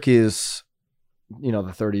gets tricky is, the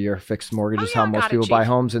 30-year fixed mortgage is how most people buy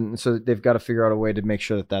homes. And so they've got to figure out a way to make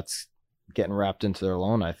sure that that's getting wrapped into their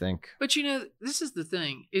loan, I think. But this is the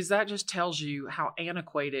thing, is that just tells you how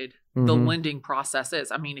antiquated the lending process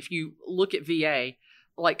is. I mean, if you look at VA,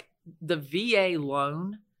 like the VA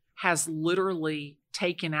loan has literally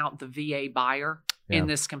taken out the VA buyer in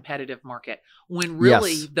this competitive market, when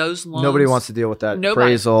really those loans, nobody wants to deal with that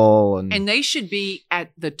appraisal, and they should be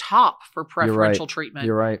at the top for preferential treatment.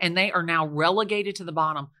 You're right. And they are now relegated to the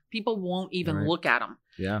bottom. People won't even look at them.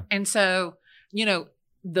 Yeah. And so,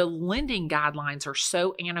 the lending guidelines are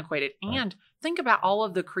so antiquated. And think about all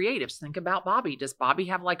of the creatives. Think about Bobby. Does Bobby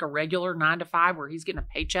have like a regular 9 to 5 where he's getting a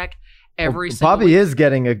paycheck every single Bobby week? Is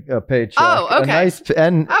getting a paycheck. Oh, okay.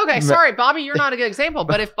 Okay, sorry, Bobby, you're not a good example.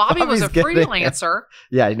 But if Bobby was a freelancer.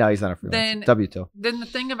 Yeah, no, he's not a freelancer. W2. Then the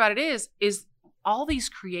thing about it is all these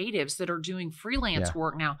creatives that are doing freelance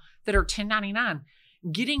work now that are 1099,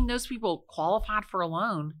 getting those people qualified for a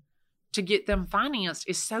loan to get them financed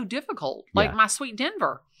is so difficult. Like my sweet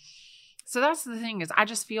Denver. So that's the thing, is I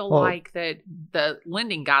just feel like that the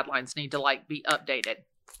lending guidelines need to be updated.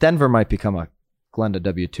 Denver might become a Glenda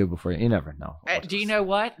W2 before you never know. Do you know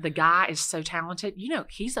what? The guy is so talented.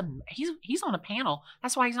 He's on a panel.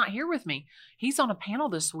 That's why he's not here with me. He's on a panel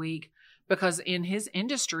this week because in his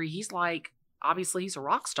industry, he's obviously he's a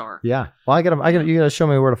rock star. Yeah. Well, you got to show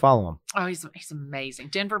me where to follow him. Oh, he's amazing.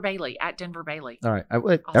 Denver Bailey, at Denver Bailey. All right.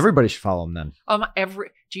 Awesome. Everybody should follow him then.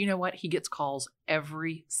 Do you know what? He gets calls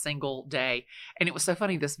every single day. And it was so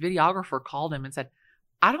funny. This videographer called him and said,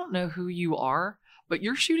 I don't know who you are, but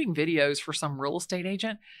you're shooting videos for some real estate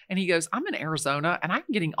agent. And he goes, I'm in Arizona and I'm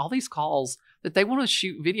getting all these calls that they want to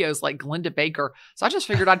shoot videos like Glenda Baker. So I just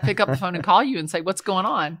figured I'd pick up the phone and call you and say, what's going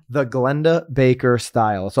on? The Glenda Baker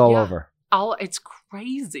style. It's all over. It's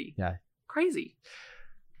crazy. Yeah. Crazy.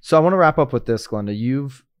 So I want to wrap up with this, Glenda.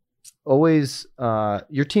 You've always,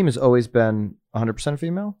 your team has always been 100%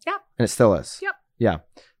 female? Yeah. And it still is? Yep. Yeah.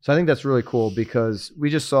 So I think that's really cool because we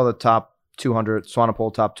just saw the top 200,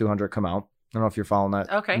 Swanepoel top 200 come out. I don't know if you're following that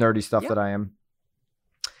nerdy stuff that I am.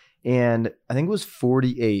 And I think it was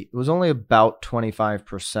 48. It was only about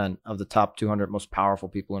 25% of the top 200 most powerful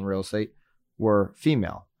people in real estate were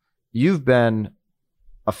female. You've been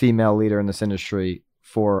a female leader in this industry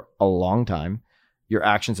for a long time. Your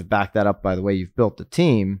actions have backed that up by the way you've built the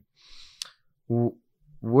team.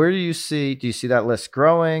 Where do you see that list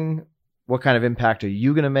growing? What kind of impact are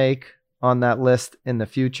you going to make on that list in the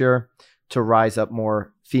future to rise up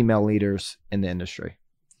more female leaders in the industry?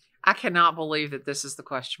 I cannot believe that this is the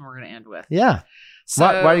question we're going to end with. Yeah. So,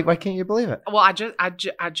 Why can't you believe it? Well,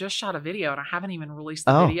 I just shot a video and I haven't even released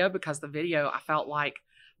the video because the video I felt like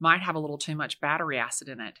might have a little too much battery acid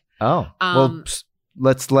in it. Oh, well,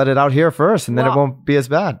 let's let it out here first and then it won't be as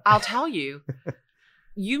bad. I'll tell you,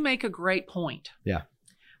 you make a great point. Yeah.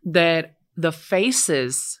 That the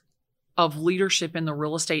faces of leadership in the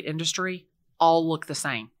real estate industry all look the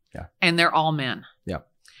same. Yeah. And they're all men. Yeah.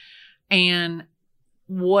 And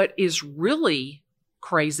what is really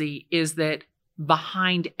crazy is that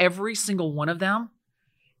behind every single one of them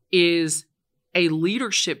is a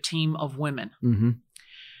leadership team of women. Mm-hmm.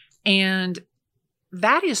 And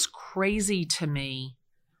that is crazy to me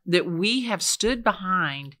that we have stood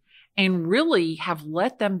behind and really have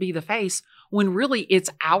let them be the face when really it's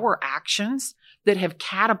our actions that have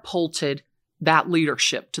catapulted that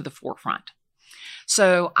leadership to the forefront.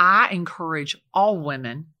 So I encourage all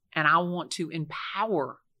women, and I want to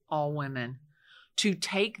empower all women to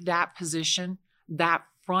take that position, that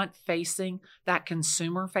front facing, that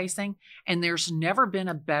consumer facing. And there's never been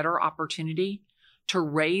a better opportunity to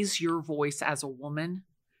raise your voice as a woman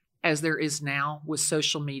as there is now with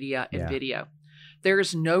social media and video. There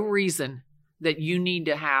is no reason that you need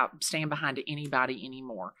to stand behind anybody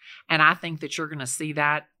anymore. And I think that you're going to see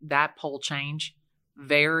that poll change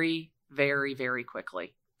very, very, very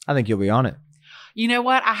quickly. I think you'll be on it. You know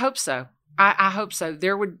what? I hope so. I hope so.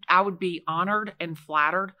 I would be honored and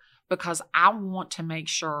flattered because I want to make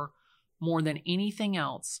sure more than anything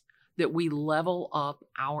else that we level up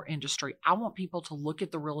our industry. I want people to look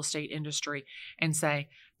at the real estate industry and say,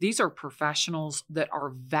 these are professionals that are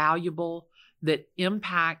valuable, that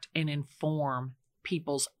impact and inform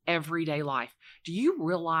people's everyday life. Do you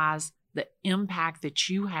realize the impact that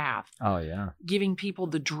you have? Oh, yeah. Giving people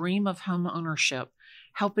the dream of home ownership,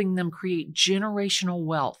 helping them create generational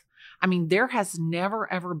wealth. I mean, there has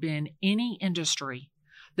never, ever been any industry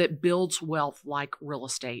that builds wealth like real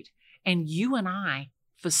estate. And you and I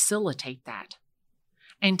facilitate that.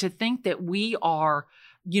 And to think that we are,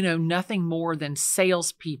 nothing more than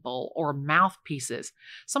salespeople or mouthpieces.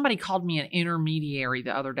 Somebody called me an intermediary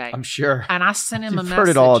the other day. I'm sure. And I sent him a message. You've heard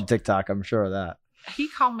it all on TikTok. I'm sure of that. He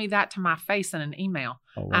called me that to my face in an email.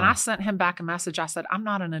 Oh, wow. And I sent him back a message. I said, I'm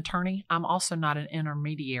not an attorney. I'm also not an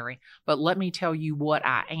intermediary. But let me tell you what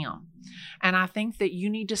I am. And I think that you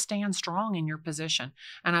need to stand strong in your position.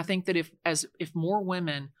 And I think that if more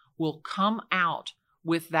women will come out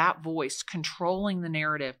with that voice, controlling the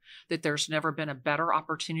narrative, that there's never been a better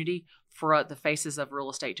opportunity for the faces of real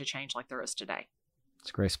estate to change like there is today. It's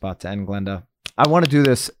a great spot to end, Glenda. I want to do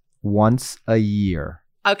this once a year.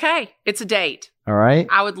 Okay. It's a date. All right.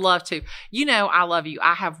 I would love to. I love you.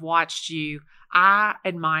 I have watched you. I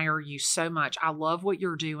admire you so much. I love what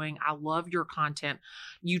you're doing. I love your content.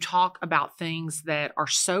 You talk about things that are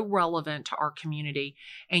so relevant to our community,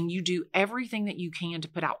 and you do everything that you can to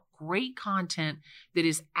put out great content that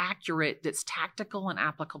is accurate, that's tactical and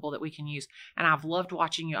applicable that we can use. And I've loved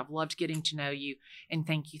watching you. I've loved getting to know you. And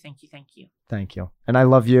thank you, thank you, thank you. Thank you. And I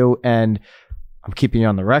love you. And I'm keeping you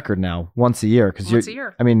on the record now once a year. Once a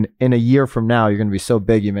year. I mean, in a year from now, you're going to be so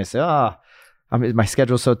big, you may say, my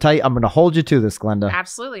schedule's so tight. I'm going to hold you to this, Glenda.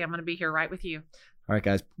 Absolutely. I'm going to be here right with you. All right,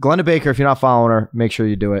 guys. Glenda Baker, if you're not following her, make sure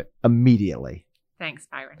you do it immediately. Thanks,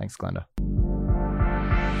 Byron. Thanks, Glenda.